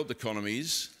 the developed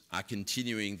economies are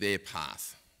continuing their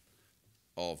path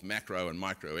of macro and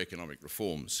microeconomic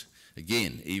reforms,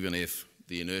 again, even if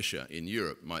the inertia in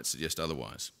Europe might suggest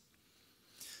otherwise.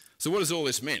 So what has all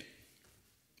this meant?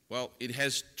 Well, it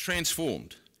has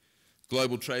transformed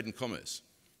global trade and commerce.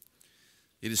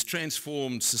 It has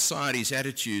transformed society's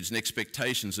attitudes and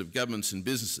expectations of governments and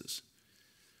businesses.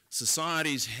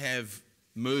 Societies have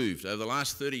moved, over the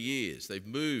last 30 years, they've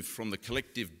moved from the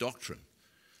collective doctrine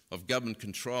of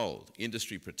government-controlled,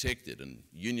 industry-protected and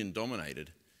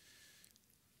union-dominated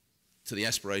to the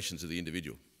aspirations of the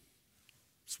individual.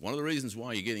 It's one of the reasons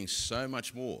why you're getting so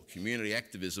much more community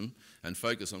activism and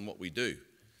focus on what we do,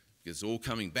 because it's all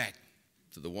coming back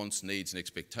to the wants, needs and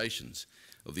expectations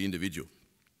of the individual.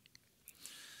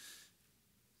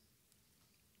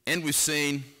 And we've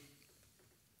seen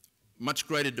much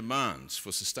greater demands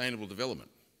for sustainable development,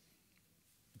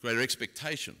 greater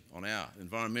expectation on our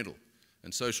environmental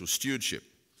and social stewardship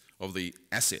of the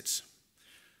assets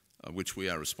which we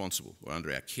are responsible or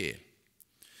under our care.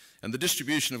 And the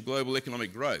distribution of global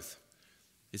economic growth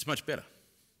is much better.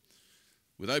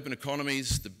 With open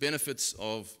economies, the benefits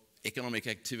of economic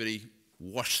activity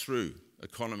wash through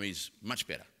economies much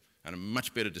better and are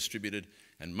much better distributed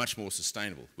and much more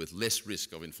sustainable with less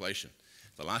risk of inflation.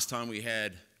 The last time we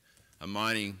had a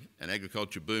mining and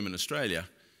agriculture boom in Australia,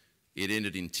 it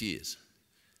ended in tears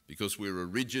because we were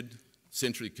rigid,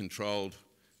 centrally controlled.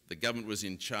 The government was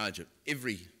in charge of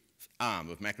every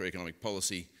arm of macroeconomic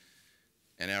policy,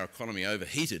 and our economy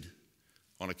overheated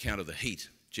on account of the heat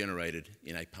generated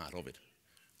in a part of it.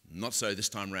 Not so this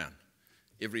time round.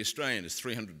 Every Australian is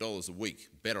 $300 a week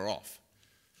better off.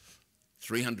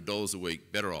 $300 a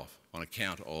week better off on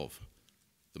account of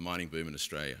the mining boom in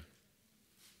Australia.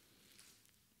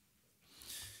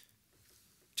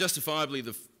 Justifiably,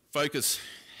 the focus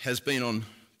has been on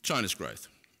China's growth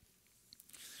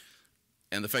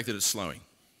and the fact that it's slowing.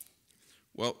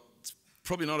 Well, it's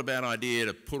probably not a bad idea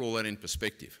to put all that in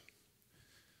perspective.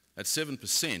 At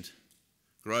 7%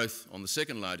 growth on the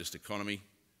second largest economy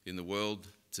in the world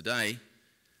today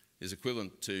is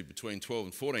equivalent to between 12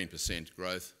 and 14%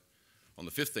 growth on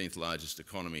the 15th largest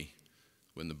economy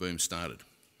when the boom started.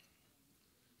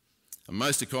 And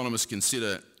most economists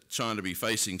consider China to be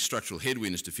facing structural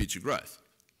headwinds to future growth.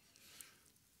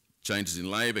 Changes in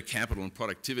labour, capital and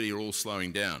productivity are all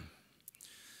slowing down.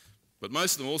 But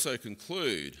most of them also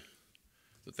conclude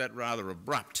that that rather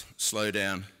abrupt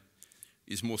slowdown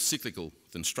is more cyclical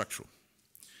than structural.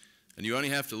 And you only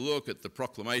have to look at the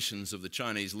proclamations of the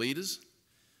Chinese leaders.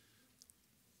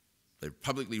 They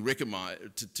publicly recommend,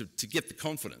 to get the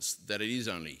confidence that it is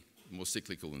only more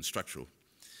cyclical than structural.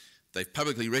 They've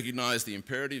publicly recognised the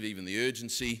imperative, even the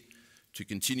urgency, to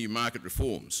continue market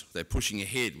reforms. They're pushing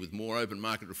ahead with more open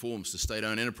market reforms to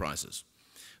state-owned enterprises.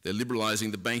 They're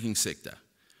liberalising the banking sector.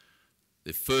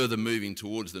 They're further moving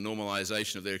towards the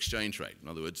normalisation of their exchange rate, in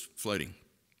other words, floating.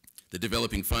 They're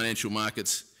developing financial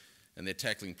markets and they're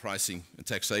tackling pricing and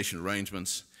taxation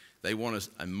arrangements. They want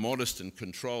a modest and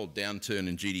controlled downturn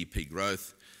in GDP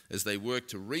growth as they work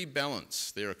to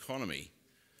rebalance their economy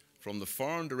from the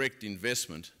foreign direct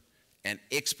investment and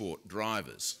export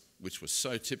drivers, which were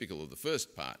so typical of the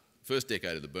first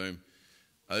decade of the boom,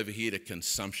 over here to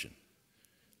consumption.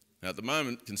 Now, at the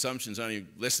moment, consumption is only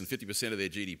less than 50% of their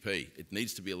GDP. It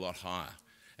needs to be a lot higher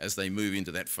as they move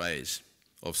into that phase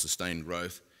of sustained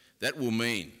growth. That will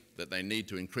mean that they need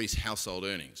to increase household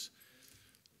earnings.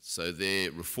 So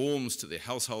their reforms to their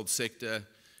household sector,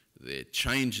 their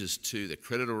changes to their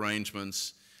credit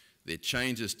arrangements, their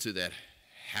changes to that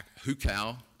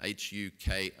hukou,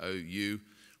 H-U-K-O-U,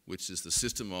 which is the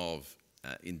system of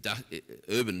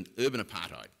urban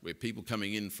apartheid, where people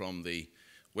coming in from the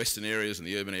Western areas and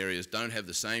the urban areas don't have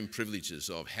the same privileges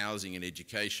of housing and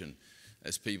education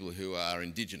as people who are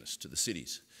indigenous to the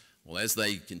cities. Well, as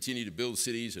they continue to build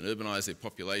cities and urbanise their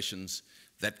populations,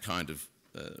 that kind of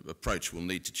approach will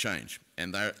need to change,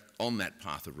 and they're on that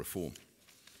path of reform.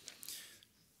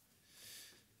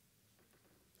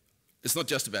 It's not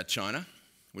just about China.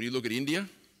 When you look at India,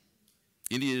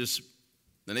 India's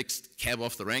the next cab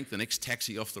off the rank, the next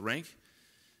taxi off the rank.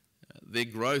 Their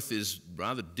growth is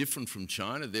rather different from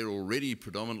China. They're already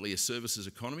predominantly a services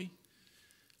economy,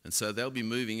 and so they'll be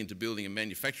moving into building a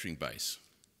manufacturing base,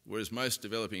 whereas most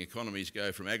developing economies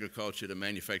go from agriculture to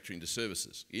manufacturing to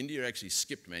services. India actually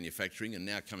skipped manufacturing and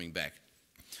now coming back.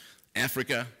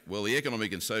 Africa, well, the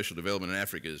economic and social development in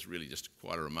Africa is really just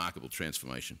quite a remarkable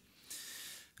transformation.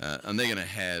 And they're going to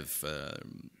have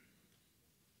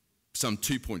some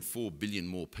 2.4 billion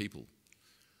more people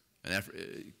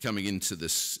coming into,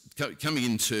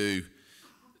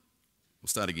 we'll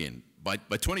start again. By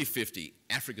 2050,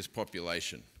 Africa's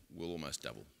population will almost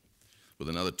double, with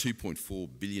another 2.4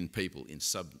 billion people in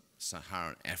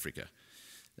sub-Saharan Africa,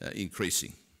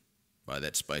 increasing by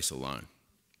that space alone.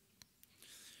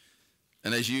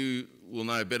 And as you will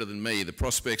know better than me, the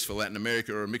prospects for Latin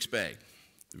America are a mixed bag.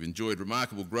 They've enjoyed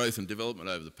remarkable growth and development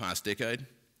over the past decade,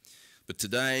 but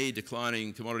today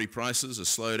declining commodity prices, a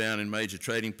slowdown in major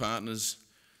trading partners,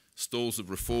 stalls of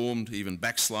reform, even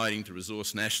backsliding to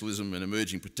resource nationalism and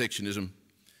emerging protectionism,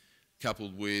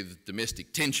 coupled with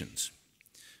domestic tensions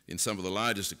in some of the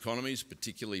largest economies,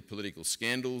 particularly political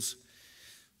scandals,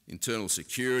 internal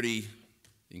security,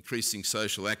 increasing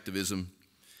social activism,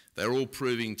 they're all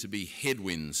proving to be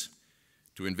headwinds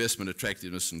to investment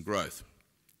attractiveness and growth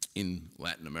in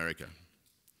Latin America.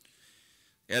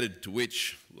 Added to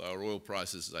which, lower oil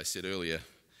prices, as I said earlier,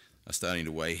 are starting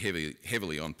to weigh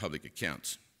heavily on public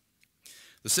accounts.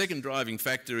 The second driving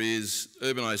factor is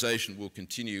urbanisation will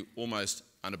continue almost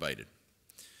unabated.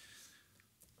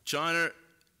 China,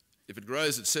 if it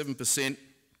grows at 7%,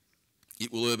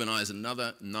 it will urbanise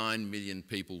another 9 million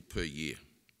people per year.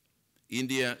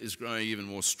 India is growing even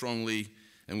more strongly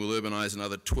and will urbanise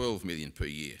another 12 million per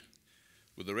year,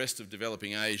 with the rest of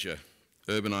developing Asia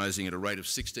urbanising at a rate of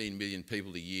 16 million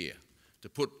people a year. To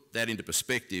put that into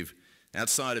perspective,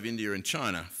 outside of India and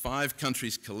China, 5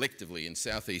 countries collectively in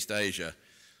Southeast Asia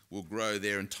will grow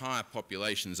their entire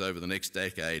populations over the next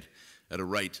decade at a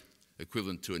rate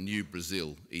equivalent to a new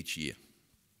Brazil each year.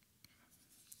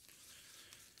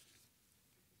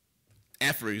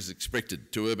 Africa is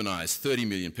expected to urbanise 30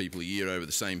 million people a year over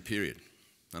the same period,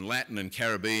 and Latin and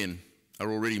Caribbean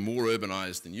are already more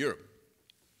urbanised than Europe,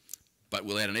 but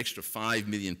will add an extra 5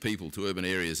 million people to urban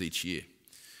areas each year.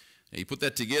 Now you put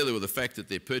that together with the fact that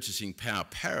their purchasing power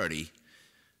parity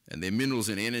and their minerals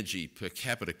and energy per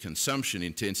capita consumption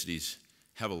intensities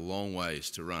have a long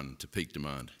ways to run to peak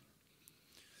demand.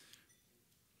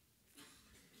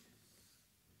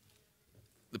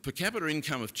 The per capita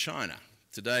income of China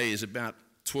today is about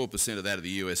 12% of that of the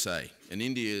USA, and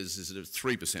India's is at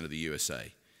 3% of the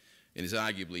USA, and is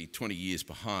arguably 20 years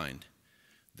behind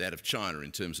that of China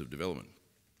in terms of development.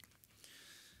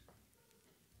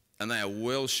 And they are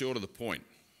well short of the point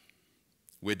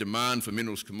where demand for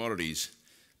minerals commodities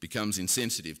becomes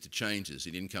insensitive to changes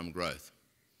in income growth.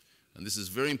 And this is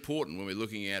very important when we're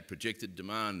looking at projected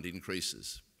demand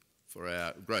increases for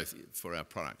our growth, for our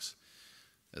products.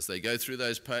 As they go through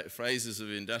those phases of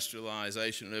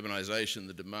industrialisation and urbanisation,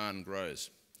 the demand grows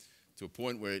to a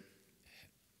point where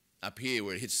up here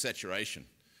where it hits saturation,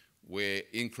 where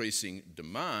increasing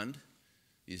demand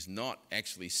is not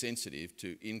actually sensitive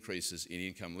to increases in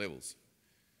income levels.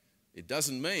 It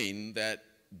doesn't mean that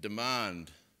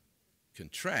demand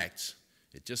contracts,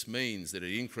 it just means that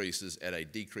it increases at a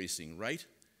decreasing rate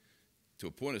to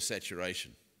a point of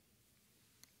saturation.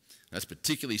 That's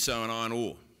particularly so in iron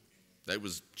ore.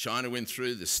 China went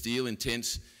through the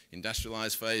steel-intense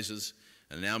industrialised phases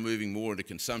and are now moving more into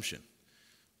consumption.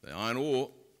 The iron ore,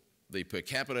 the per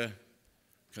capita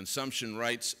consumption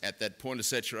rates at that point of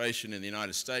saturation in the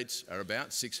United States are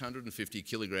about 650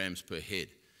 kilograms per head.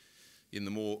 In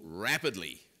the more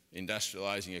rapidly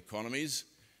industrialising economies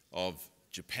of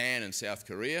Japan and South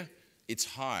Korea, it's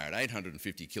higher at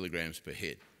 850 kilograms per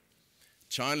head.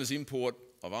 China's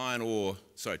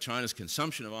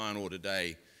consumption of iron ore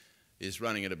today is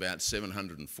running at about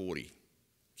 740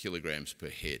 kilograms per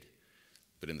head.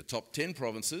 But in the top 10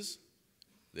 provinces,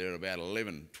 they're about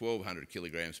 1,200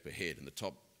 kilograms per head.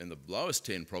 In the lowest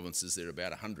 10 provinces, they're about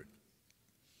 100.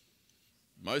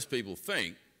 Most people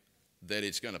think that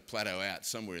it's going to plateau out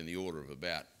somewhere in the order of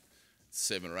about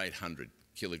 700 or 800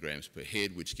 kilograms per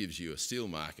head, which gives you a steel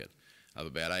market of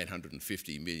about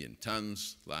 850 million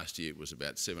tonnes. Last year it was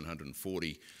about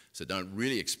 740, so don't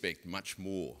really expect much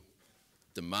more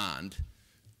demand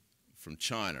from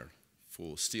China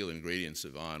for steel ingredients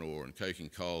of iron ore and coking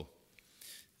coal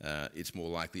it's more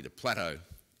likely to plateau,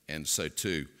 and so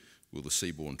too will the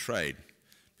seaborne trade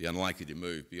be unlikely to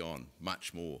move beyond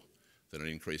much more than an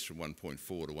increase from 1.4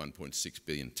 to 1.6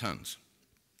 billion tonnes.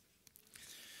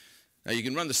 Now you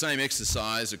can run the same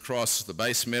exercise across the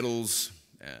base metals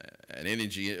and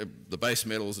energy, the base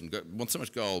metals and not so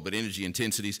much gold, but energy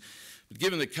intensities. But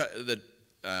given that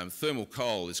thermal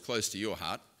coal is close to your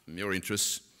heart and your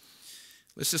interests,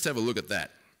 let's just have a look at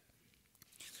that.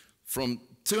 From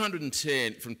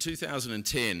 2010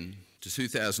 to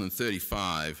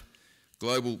 2035,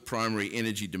 global primary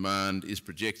energy demand is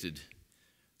projected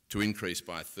to increase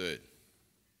by a third.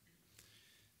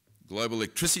 Global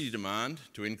electricity demand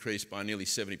to increase by nearly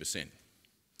 70%,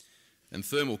 and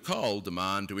thermal coal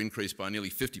demand to increase by nearly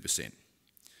 50%,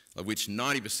 of which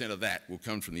 90% of that will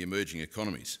come from the emerging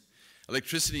economies.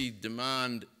 Electricity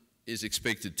demand is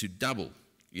expected to double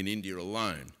in India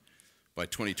alone by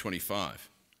 2025.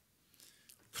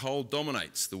 Coal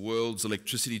dominates the world's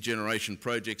electricity generation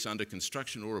projects under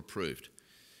construction or approved.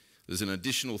 There's an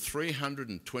additional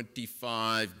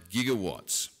 325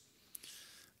 gigawatts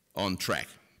on track.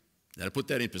 Now, to put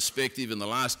that in perspective, in the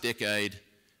last decade,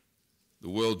 the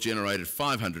world generated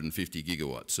 550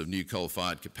 gigawatts of new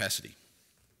coal-fired capacity.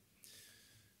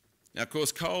 Now, of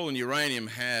course, coal and uranium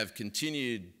have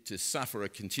continued to suffer a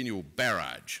continual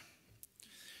barrage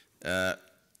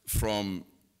from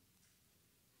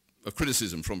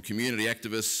criticism from community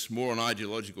activists, more on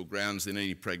ideological grounds than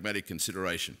any pragmatic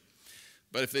consideration.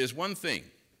 But if there's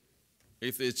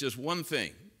just one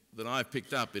thing that I've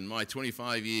picked up in my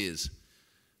 25 years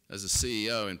as a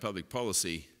CEO in public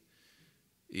policy,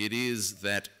 it is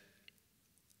that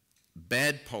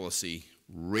bad policy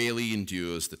rarely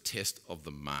endures the test of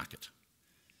the market,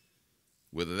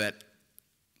 whether that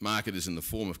market is in the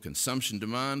form of consumption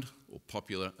demand or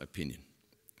popular opinion.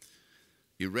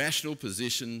 Irrational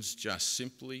positions just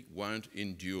simply won't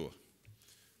endure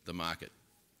the market.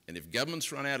 And if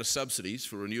governments run out of subsidies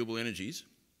for renewable energies,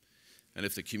 and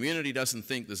if the community doesn't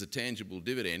think there's a tangible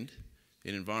dividend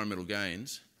in environmental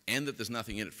gains, and that there's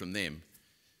nothing in it from them,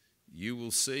 you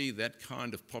will see that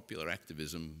kind of popular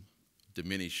activism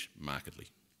diminish markedly.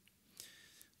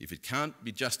 If it can't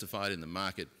be justified in the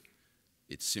market,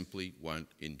 it simply won't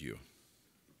endure.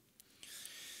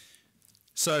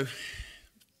 So,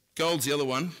 gold's the other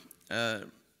one.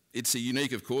 It's a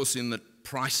unique, of course, in that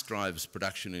price drives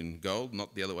production in gold,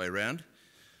 not the other way around.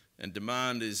 And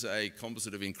demand is a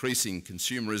composite of increasing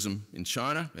consumerism in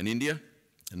China and India,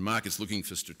 and markets looking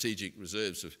for strategic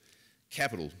reserves of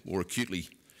capital more acutely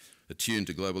attuned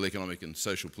to global economic and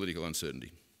social political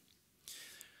uncertainty.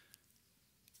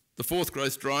 The fourth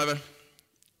growth driver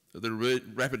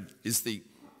is the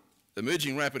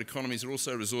emerging rapid economies are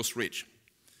also resource rich.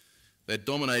 They're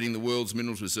dominating the world's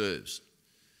minerals reserves.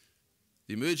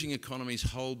 The emerging economies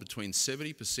hold between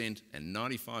 70% and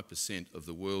 95% of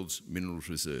the world's minerals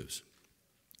reserves.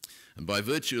 And by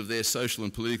virtue of their social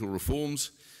and political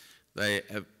reforms, they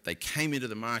came into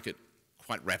the market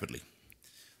quite rapidly.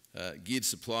 Geared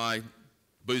supply,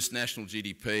 boost national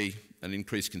GDP, and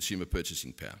increase consumer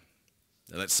purchasing power.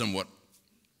 Now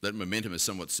that momentum is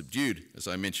somewhat subdued, as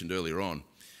I mentioned earlier on,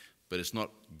 but it's not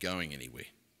going anywhere.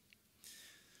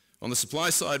 On the supply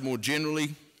side, more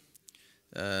generally,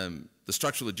 the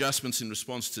structural adjustments in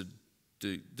response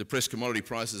to depressed commodity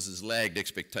prices has lagged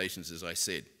expectations, as I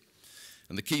said.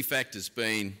 And the key factor's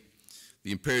been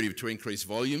the imperative to increase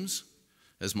volumes,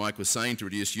 as Mike was saying, to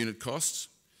reduce unit costs,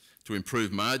 to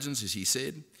improve margins, as he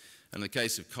said. And in the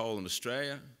case of coal in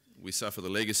Australia, we suffer the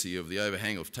legacy of the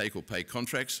overhang of take-or-pay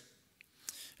contracts.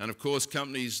 And of course,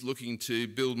 companies looking to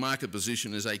build market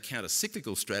position as a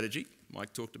counter-cyclical strategy.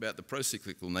 Mike talked about the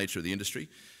pro-cyclical nature of the industry,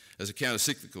 as a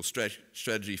counter-cyclical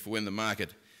strategy for when the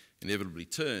market inevitably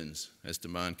turns as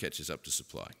demand catches up to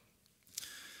supply.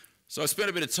 So I spent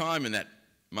a bit of time in that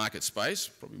market space,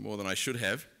 probably more than I should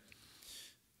have.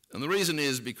 And the reason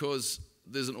is because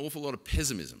there's an awful lot of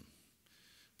pessimism.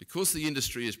 Because the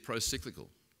industry is pro-cyclical,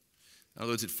 in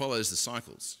other words, it follows the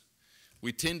cycles,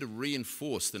 we tend to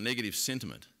reinforce the negative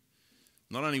sentiment,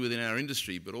 not only within our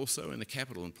industry, but also in the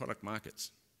capital and product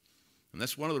markets. And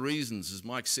that's one of the reasons, as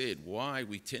Mike said, why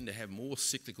we tend to have more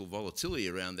cyclical volatility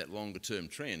around that longer-term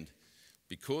trend,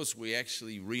 because we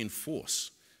actually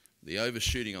reinforce the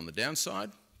overshooting on the downside,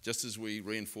 just as we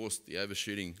reinforce the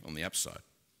overshooting on the upside.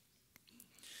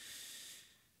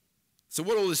 So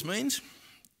what all this means?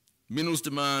 Minerals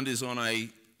demand is on a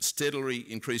steadily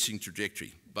increasing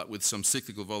trajectory, but with some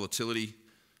cyclical volatility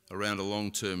around a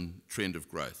long-term trend of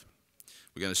growth.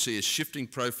 We're going to see a shifting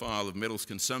profile of metals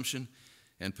consumption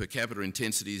and per capita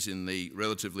intensities in the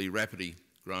relatively rapidly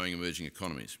growing emerging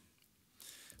economies.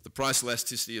 The price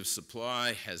elasticity of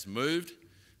supply has moved,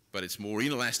 but it's more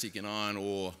inelastic in iron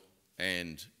ore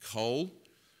and coal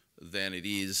than it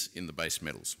is in the base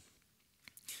metals.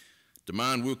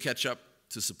 Demand will catch up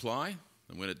to supply,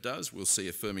 and when it does, we'll see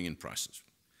a firming in prices.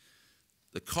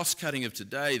 The cost cutting of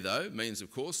today, though, means,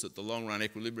 of course, that the long-run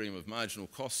equilibrium of marginal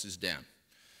costs is down.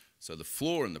 So the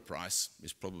floor in the price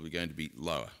is probably going to be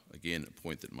lower. Again, a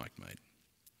point that Mike made.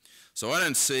 So I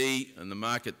don't see, and the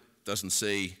market doesn't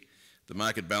see, the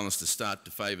market balance to start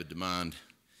to favour demand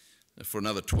for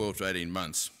another 12 to 18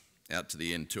 months, out to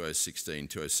the end 2016,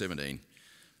 2017,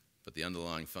 but the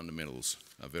underlying fundamentals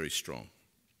are very strong.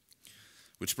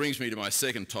 Which brings me to my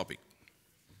second topic.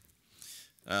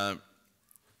 And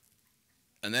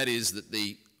that is that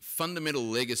the fundamental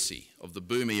legacy of the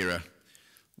boom era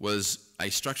was a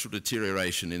structural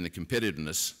deterioration in the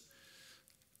competitiveness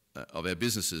of our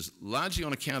businesses, largely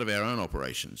on account of our own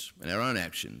operations and our own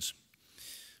actions,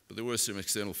 but there were some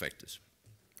external factors.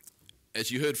 As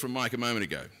you heard from Mike a moment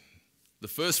ago, the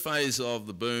first phase of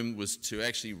the boom was to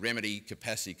actually remedy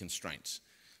capacity constraints.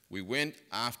 We went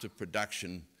after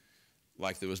production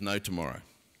like there was no tomorrow.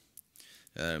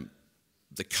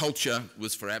 The culture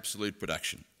was for absolute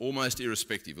production, almost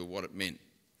irrespective of what it meant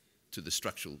to the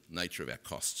structural nature of our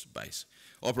costs base.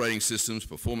 Operating systems,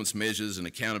 performance measures and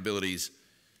accountabilities,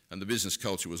 and the business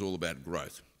culture was all about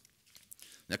growth.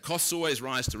 Now, costs always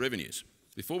rise to revenues.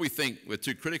 Before we think we're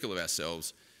too critical of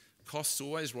ourselves, costs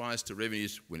always rise to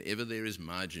revenues whenever there is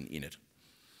margin in it.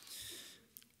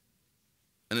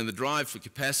 And in the drive for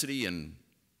capacity and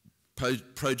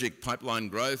project pipeline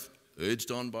growth,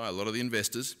 urged on by a lot of the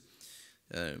investors,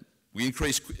 we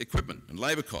increased equipment and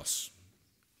labour costs,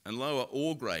 and lower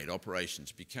ore grade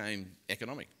operations became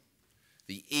economic.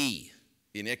 The E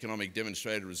in economic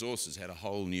demonstrated resources had a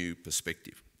whole new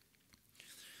perspective.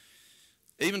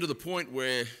 Even to the point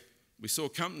where we saw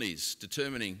companies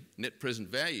determining net present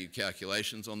value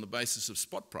calculations on the basis of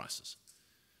spot prices,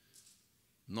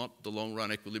 not the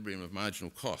long-run equilibrium of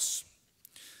marginal costs.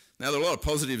 Now, there are a lot of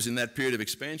positives in that period of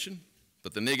expansion,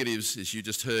 but the negatives, as you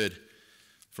just heard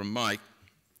from Mike,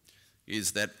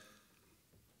 is that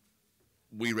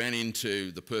we ran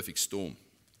into the perfect storm.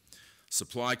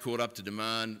 Supply caught up to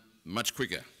demand much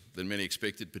quicker than many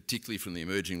expected, particularly from the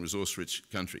emerging resource-rich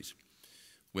countries.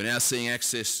 We're now seeing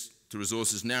access to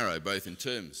resources narrow, both in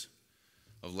terms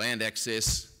of land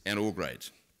access and ore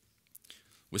grades.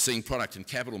 We're seeing product and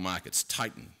capital markets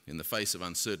tighten in the face of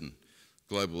uncertain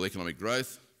global economic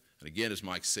growth. And again, as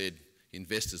Mike said,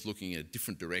 investors looking in a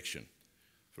different direction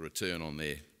for return on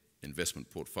their investment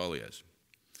portfolios.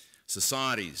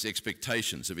 Society's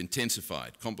expectations have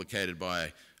intensified, complicated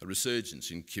by a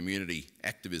resurgence in community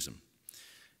activism.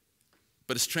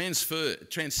 But it's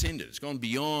transcended, it's gone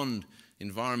beyond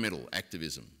environmental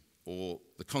activism, or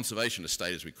the conservation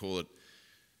estate as we call it,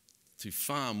 to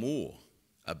far more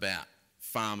about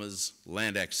farmers,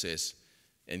 land access,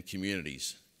 and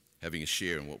communities having a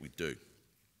share in what we do.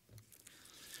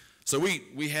 So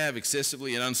we have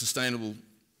excessively and unsustainable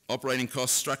operating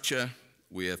cost structure.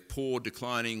 We have poor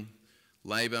declining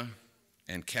labour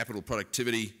and capital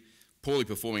productivity, poorly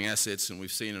performing assets, and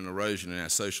we've seen an erosion in our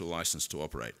social licence to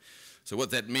operate. So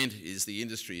what that meant is the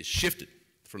industry has shifted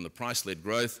from the price-led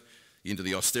growth into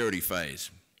the austerity phase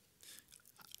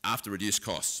after reduced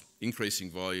costs,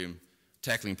 increasing volume,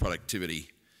 tackling productivity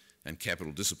and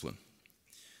capital discipline.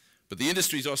 But the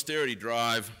industry's austerity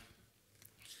drive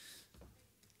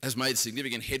has made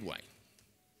significant headway,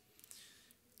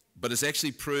 but it's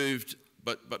actually proved,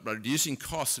 but reducing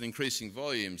costs and increasing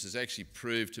volumes has actually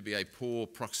proved to be a poor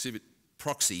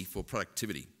proxy for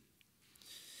productivity.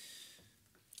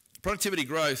 Productivity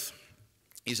growth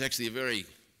is actually a very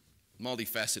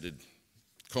multifaceted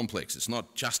complex. It's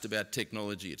not just about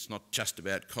technology, it's not just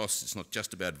about costs, it's not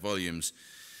just about volumes,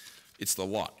 it's the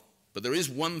lot. But there is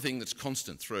one thing that's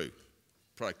constant through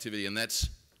productivity, and that's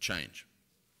change.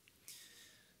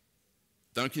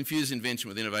 Don't confuse invention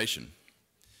with innovation.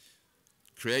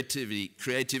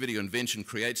 Creativity or invention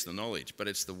creates the knowledge, but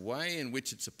it's the way in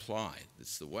which it's applied,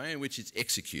 it's the way in which it's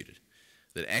executed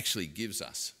that actually gives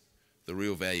us the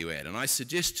real value add. And I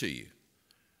suggest to you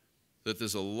that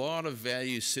there's a lot of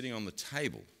value sitting on the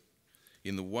table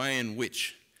in the way in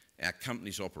which our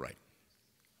companies operate,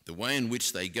 the way in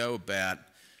which they go about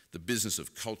the business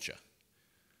of culture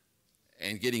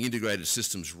and getting integrated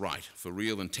systems right for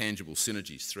real and tangible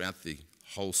synergies throughout the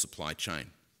whole supply chain.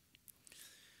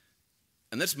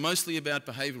 And that's mostly about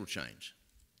behavioural change.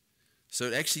 So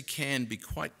it actually can be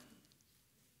quite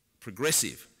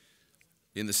progressive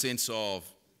in the sense of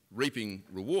reaping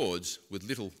rewards with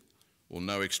little or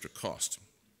no extra cost.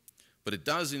 But it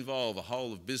does involve a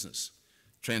whole of business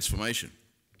transformation.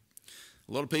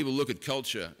 A lot of people look at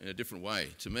culture in a different way.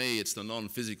 To me, it's the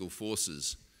non-physical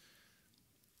forces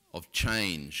of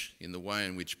change in the way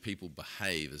in which people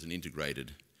behave as an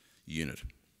integrated unit.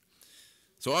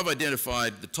 So I've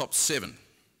identified the top 7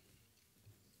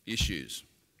 issues.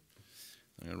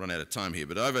 I'm going to run out of time here,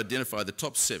 but I've identified the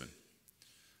top 7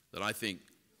 that I think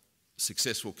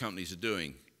successful companies are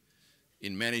doing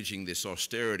in managing this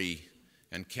austerity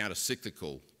and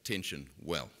counter-cyclical tension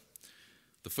well.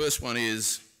 The first one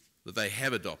is that they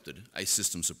have adopted a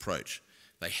systems approach.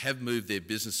 They have moved their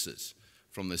businesses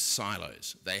from the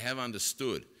silos. They have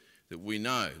understood that we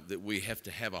know that we have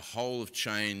to have a whole of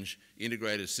change,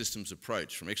 integrated systems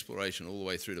approach from exploration all the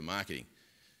way through to marketing.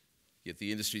 Yet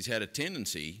the industry's had a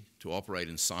tendency to operate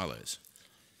in silos.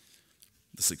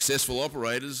 The successful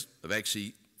operators are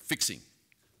actually fixing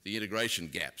the integration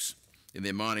gaps in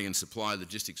their mining and supply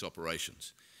logistics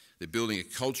operations. They're building a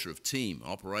culture of team,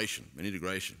 operation and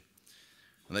integration.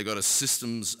 And they've got a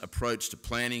systems approach to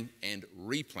planning and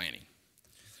replanning,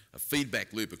 a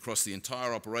feedback loop across the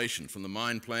entire operation from the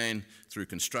mine plan through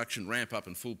construction, ramp up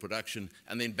and full production,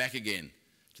 and then back again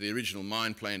to the original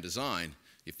mine plan design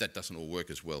if that doesn't all work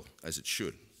as well as it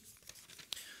should.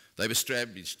 They've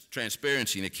established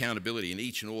transparency and accountability in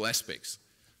each and all aspects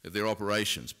of their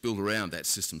operations built around that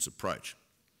systems approach.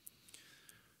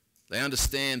 They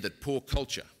understand that poor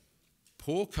culture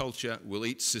will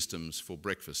eat systems for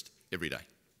breakfast every day.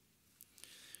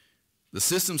 The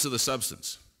systems are the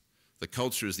substance. The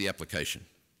culture is the application.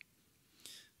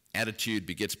 Attitude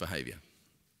begets behaviour.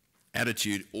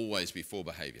 Attitude always before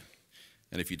behaviour.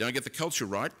 And if you don't get the culture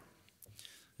right,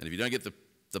 and if you don't get the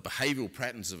behavioural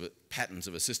patterns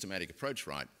of a systematic approach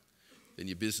right, then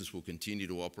your business will continue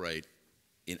to operate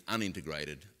in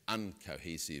unintegrated,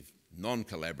 uncohesive,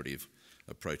 non-collaborative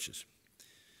approaches.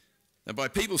 Now, by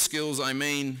people skills, I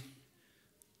mean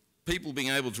people being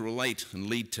able to relate and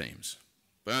lead teams,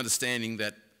 by understanding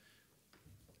the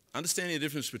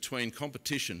difference between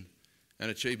competition and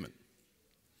achievement.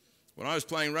 When I was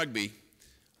playing rugby,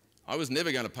 I was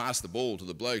never going to pass the ball to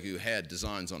the bloke who had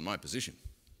designs on my position.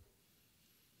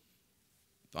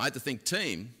 I had to think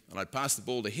team, and I'd pass the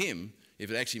ball to him if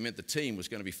it actually meant the team was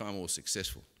going to be far more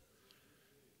successful.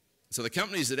 So the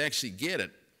companies that actually get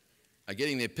it are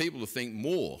getting their people to think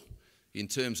more in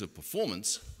terms of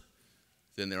performance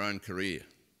than their own career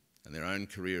and their own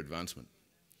career advancement.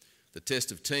 The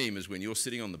test of team is when you're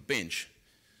sitting on the bench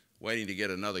waiting to get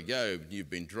another go, and you've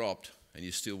been dropped and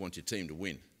you still want your team to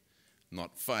win,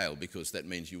 not fail, because that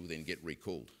means you will then get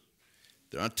recalled.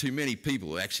 There aren't too many people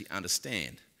who actually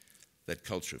understand that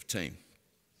culture of team.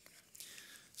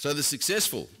 So the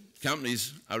successful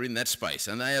companies are in that space,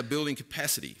 and they are building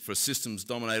capacity for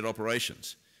systems-dominated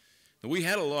operations. And we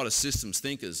had a lot of systems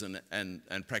thinkers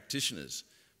and practitioners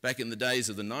back in the days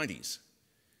of the 90s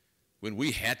when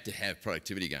we had to have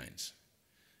productivity gains.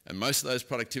 And most of those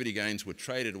productivity gains were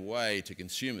traded away to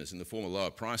consumers in the form of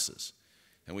lower prices.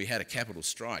 And we had a capital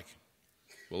strike.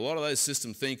 Well, a lot of those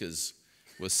system thinkers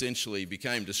essentially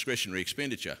became discretionary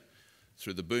expenditure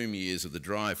through the boom years of the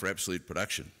drive for absolute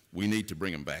production. We need to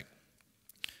bring them back.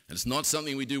 And it's not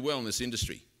something we do well in this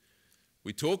industry.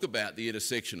 We talk about the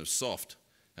intersection of soft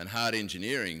and hard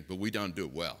engineering, but we don't do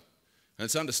it well. And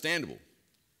it's understandable,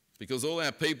 because all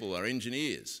our people are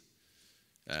engineers,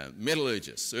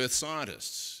 metallurgists, earth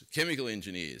scientists, chemical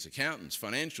engineers, accountants,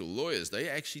 financial, lawyers. They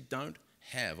actually don't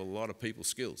have a lot of people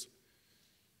skills.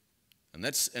 And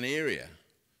that's an area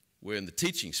where in the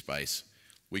teaching space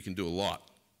we can do a lot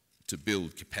to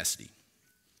build capacity.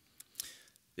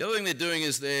 The other thing they're doing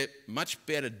is they're much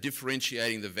better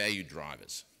differentiating the value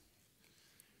drivers.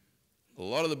 A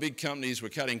lot of the big companies were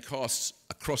cutting costs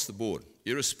across the board,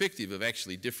 irrespective of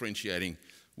actually differentiating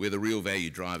where the real value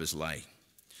drivers lay.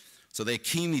 So they're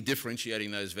keenly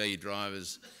differentiating those value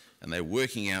drivers, and they're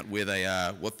working out where they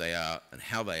are, what they are, and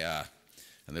how they are.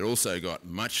 And they've also got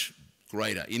much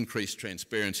greater increased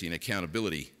transparency and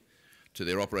accountability to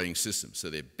their operating systems. So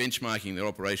they're benchmarking their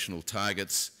operational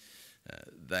targets.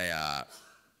 They've got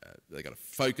a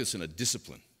focus and a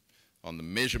discipline on the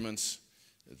measurements,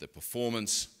 the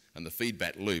performance, and the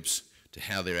feedback loops to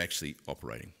how they're actually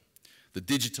operating. The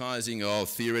digitising of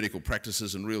theoretical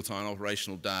practices and real-time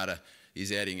operational data is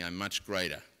adding a much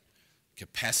greater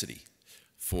capacity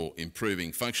for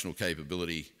improving functional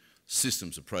capability,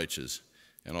 systems approaches,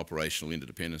 and operational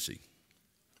interdependency.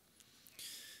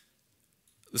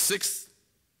 The sixth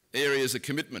area is a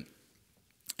commitment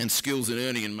and skills in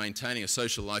earning and maintaining a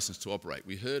social licence to operate.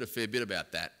 We heard a fair bit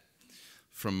about that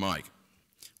from Mike.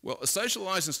 Well, a social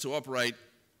licence to operate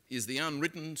is the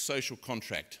unwritten social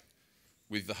contract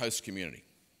with the host community.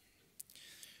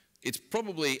 It's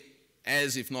probably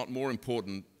as, if not more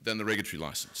important, than the regulatory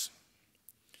licence.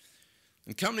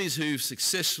 And companies who've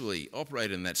successfully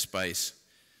operated in that space,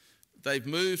 they've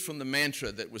moved from the mantra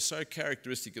that was so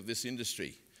characteristic of this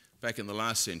industry back in the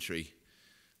last century.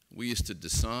 We used to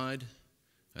decide,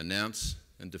 announce,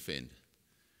 and defend.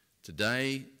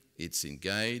 Today, it's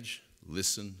engage,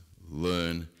 listen,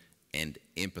 learn, and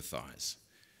empathise.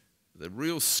 The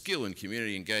real skill in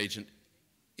community engagement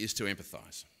is to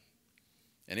empathise.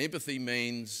 And empathy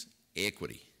means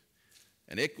equity.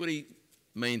 And equity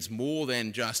means more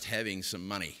than just having some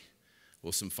money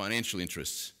or some financial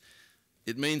interests.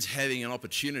 It means having an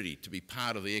opportunity to be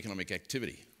part of the economic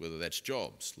activity, whether that's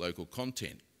jobs, local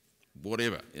content,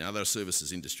 whatever, in other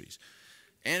services industries.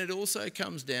 And it also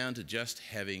comes down to just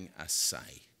having a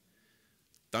say.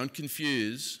 Don't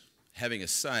confuse having a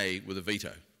say with a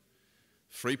veto.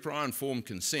 Free, prior, informed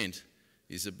consent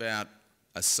is about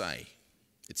a say.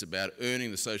 It's about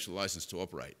earning the social licence to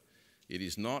operate. It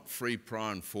is not free,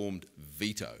 prior, informed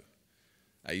veto.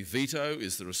 A veto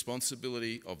is the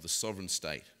responsibility of the sovereign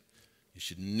state. You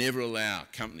should never allow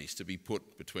companies to be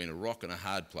put between a rock and a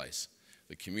hard place,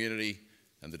 the community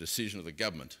and the decision of the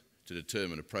government to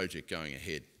determine a project going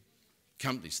ahead.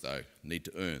 Companies, though, need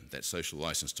to earn that social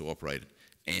licence to operate it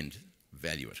and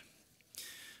value it.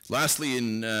 Lastly,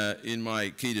 in my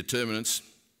key determinants,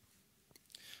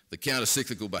 the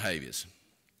counter-cyclical behaviours.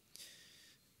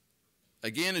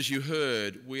 Again, as you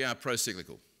heard, we are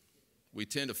pro-cyclical. We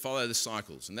tend to follow the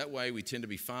cycles, and that way we tend to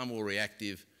be far more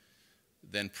reactive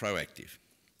than proactive.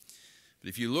 But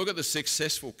if you look at the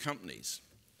successful companies,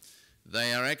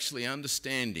 they are actually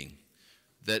understanding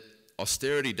that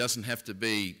austerity doesn't have to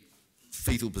be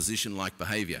fetal position-like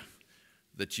behaviour,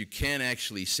 that you can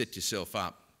actually set yourself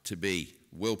up to be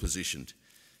well positioned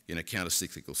in a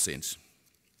counter-cyclical sense.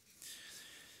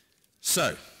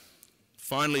 So,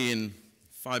 finally in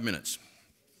 5 minutes,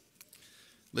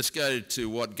 let's go to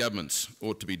what governments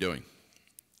ought to be doing.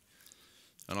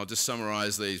 And I'll just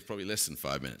summarise these, probably less than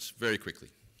 5 minutes, very quickly,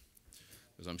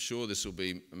 because I'm sure this will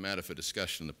be a matter for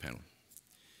discussion in the panel.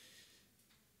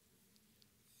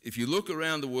 If you look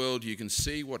around the world, you can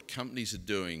see what companies are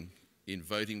doing in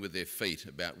voting with their feet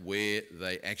about where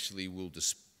they actually will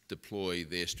deploy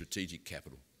their strategic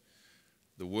capital.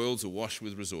 The world's awash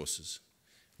with resources.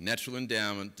 Natural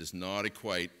endowment does not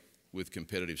equate with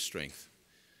competitive strength.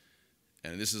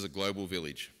 And this is a global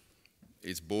village.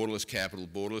 It's borderless capital,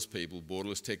 borderless people,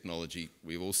 borderless technology.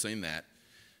 We've all seen that.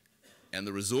 And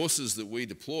the resources that we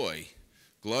deploy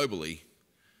globally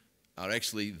are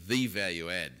actually the value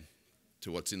add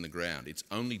to what's in the ground. It's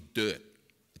only dirt.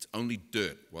 It's only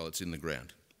dirt while it's in the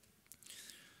ground.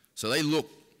 So they look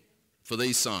for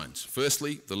these signs.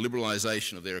 Firstly, the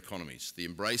liberalisation of their economies, the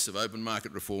embrace of open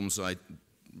market reforms I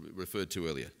referred to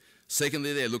earlier.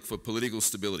 Secondly, they look for political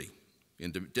stability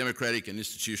in democratic and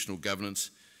institutional governance,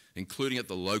 including at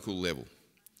the local level.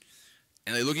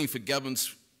 And they're looking for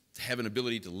governments to have an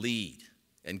ability to lead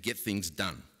and get things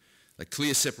done. A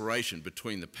clear separation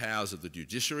between the powers of the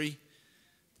judiciary,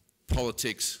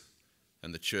 politics,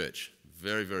 and the church.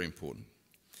 Very, very important.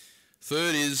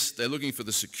 Third is they're looking for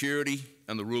the security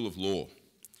and the rule of law.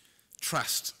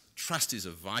 Trust. Trust is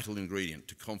a vital ingredient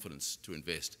to confidence to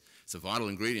invest. It's a vital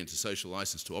ingredient to social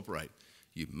licence to operate.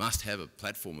 You must have a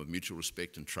platform of mutual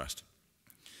respect and trust.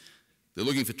 They're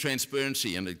looking for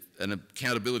transparency and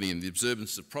accountability in the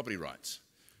observance of property rights.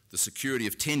 The security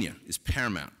of tenure is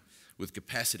paramount, with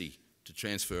capacity to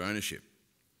transfer ownership.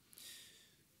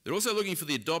 They're also looking for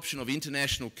the adoption of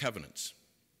international covenants.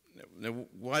 Now,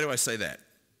 why do I say that,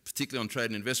 particularly on trade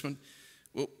and investment?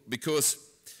 Well, because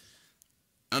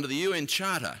under the UN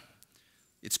Charter,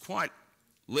 it's quite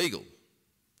legal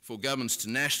for governments to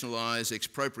nationalise,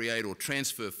 expropriate or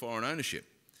transfer foreign ownership.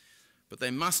 But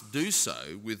they must do so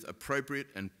with appropriate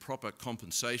and proper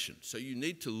compensation. So you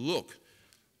need to look,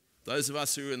 those of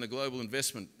us who are in the global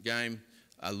investment game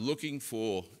are looking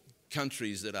for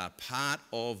countries that are part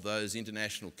of those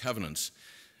international covenants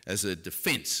as a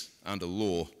defence under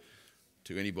law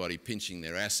to anybody pinching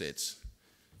their assets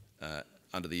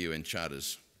under the UN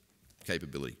Charter's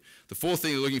capability. The fourth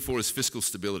thing they're looking for is fiscal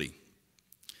stability.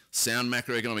 Sound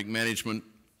macroeconomic management,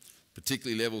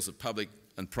 particularly levels of public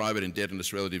and private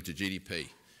indebtedness relative to GDP.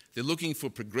 They're looking for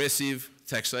progressive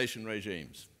taxation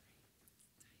regimes.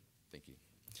 Thank you.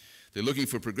 They're looking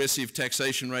for progressive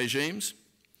taxation regimes.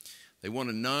 They want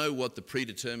to know what the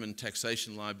predetermined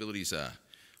taxation liabilities are.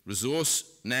 Resource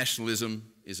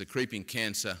nationalism is a creeping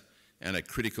cancer and a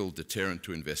critical deterrent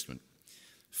to investment.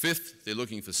 Fifth, they're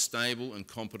looking for stable and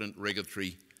competent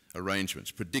regulatory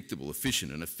arrangements, predictable,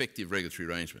 efficient and effective regulatory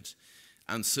arrangements.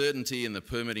 Uncertainty in the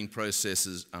permitting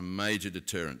processes are major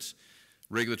deterrents.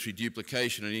 Regulatory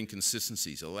duplication and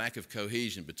inconsistencies, a lack of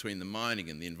cohesion between the mining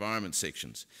and the environment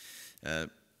sections,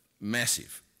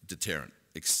 massive deterrent.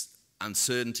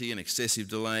 Uncertainty and excessive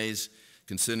delays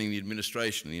concerning the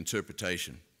administration and the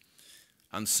interpretation.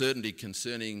 Uncertainty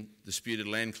concerning disputed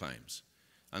land claims.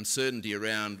 Uncertainty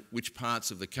around which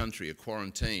parts of the country are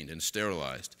quarantined and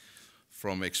sterilised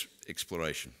from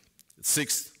exploration.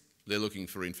 Sixth, they're looking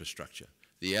for infrastructure,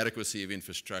 the adequacy of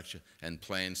infrastructure and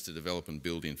plans to develop and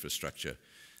build infrastructure.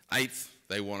 Eighth,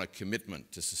 they want a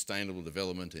commitment to sustainable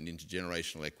development and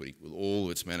intergenerational equity with all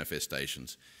of its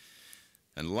manifestations.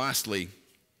 And lastly,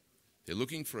 they're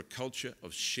looking for a culture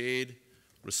of shared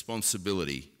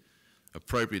responsibility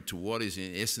appropriate to what is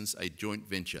in essence a joint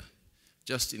venture.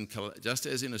 Just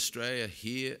as in Australia,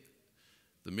 here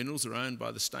the minerals are owned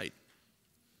by the state.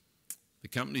 The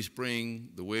companies bring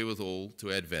the wherewithal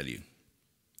to add value.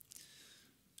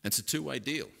 And it's a two-way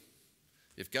deal.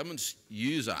 If governments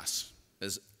use us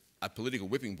as a political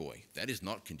whipping boy, that is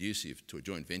not conducive to a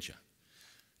joint venture.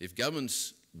 If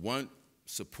governments won't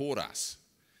support us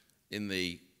in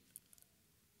the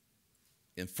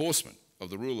enforcement of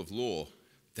the rule of law,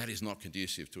 that is not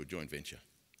conducive to a joint venture.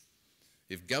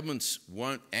 If governments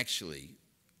won't actually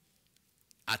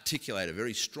articulate a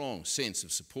very strong sense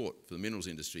of support for the minerals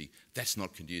industry, that's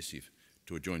not conducive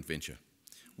to a joint venture.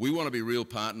 We want to be real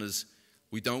partners.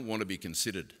 We don't want to be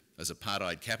considered as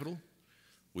apartheid capital.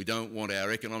 We don't want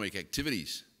our economic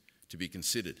activities to be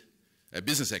considered, our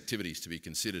business activities to be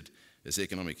considered as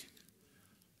economic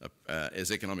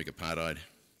apartheid.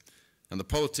 And the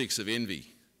politics of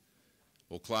envy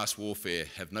or class warfare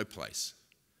have no place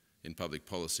in public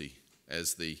policy,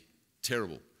 as the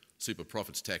terrible super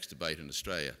profits tax debate in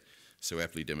Australia so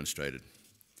aptly demonstrated.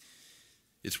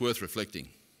 It's worth reflecting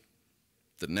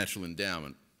that natural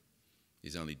endowment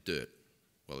is only dirt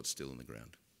while it's still in the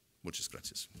ground. Muchas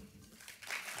gracias.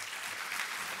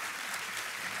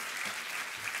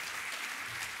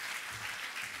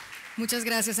 Muchas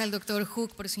gracias al doctor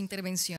Hook por su intervención.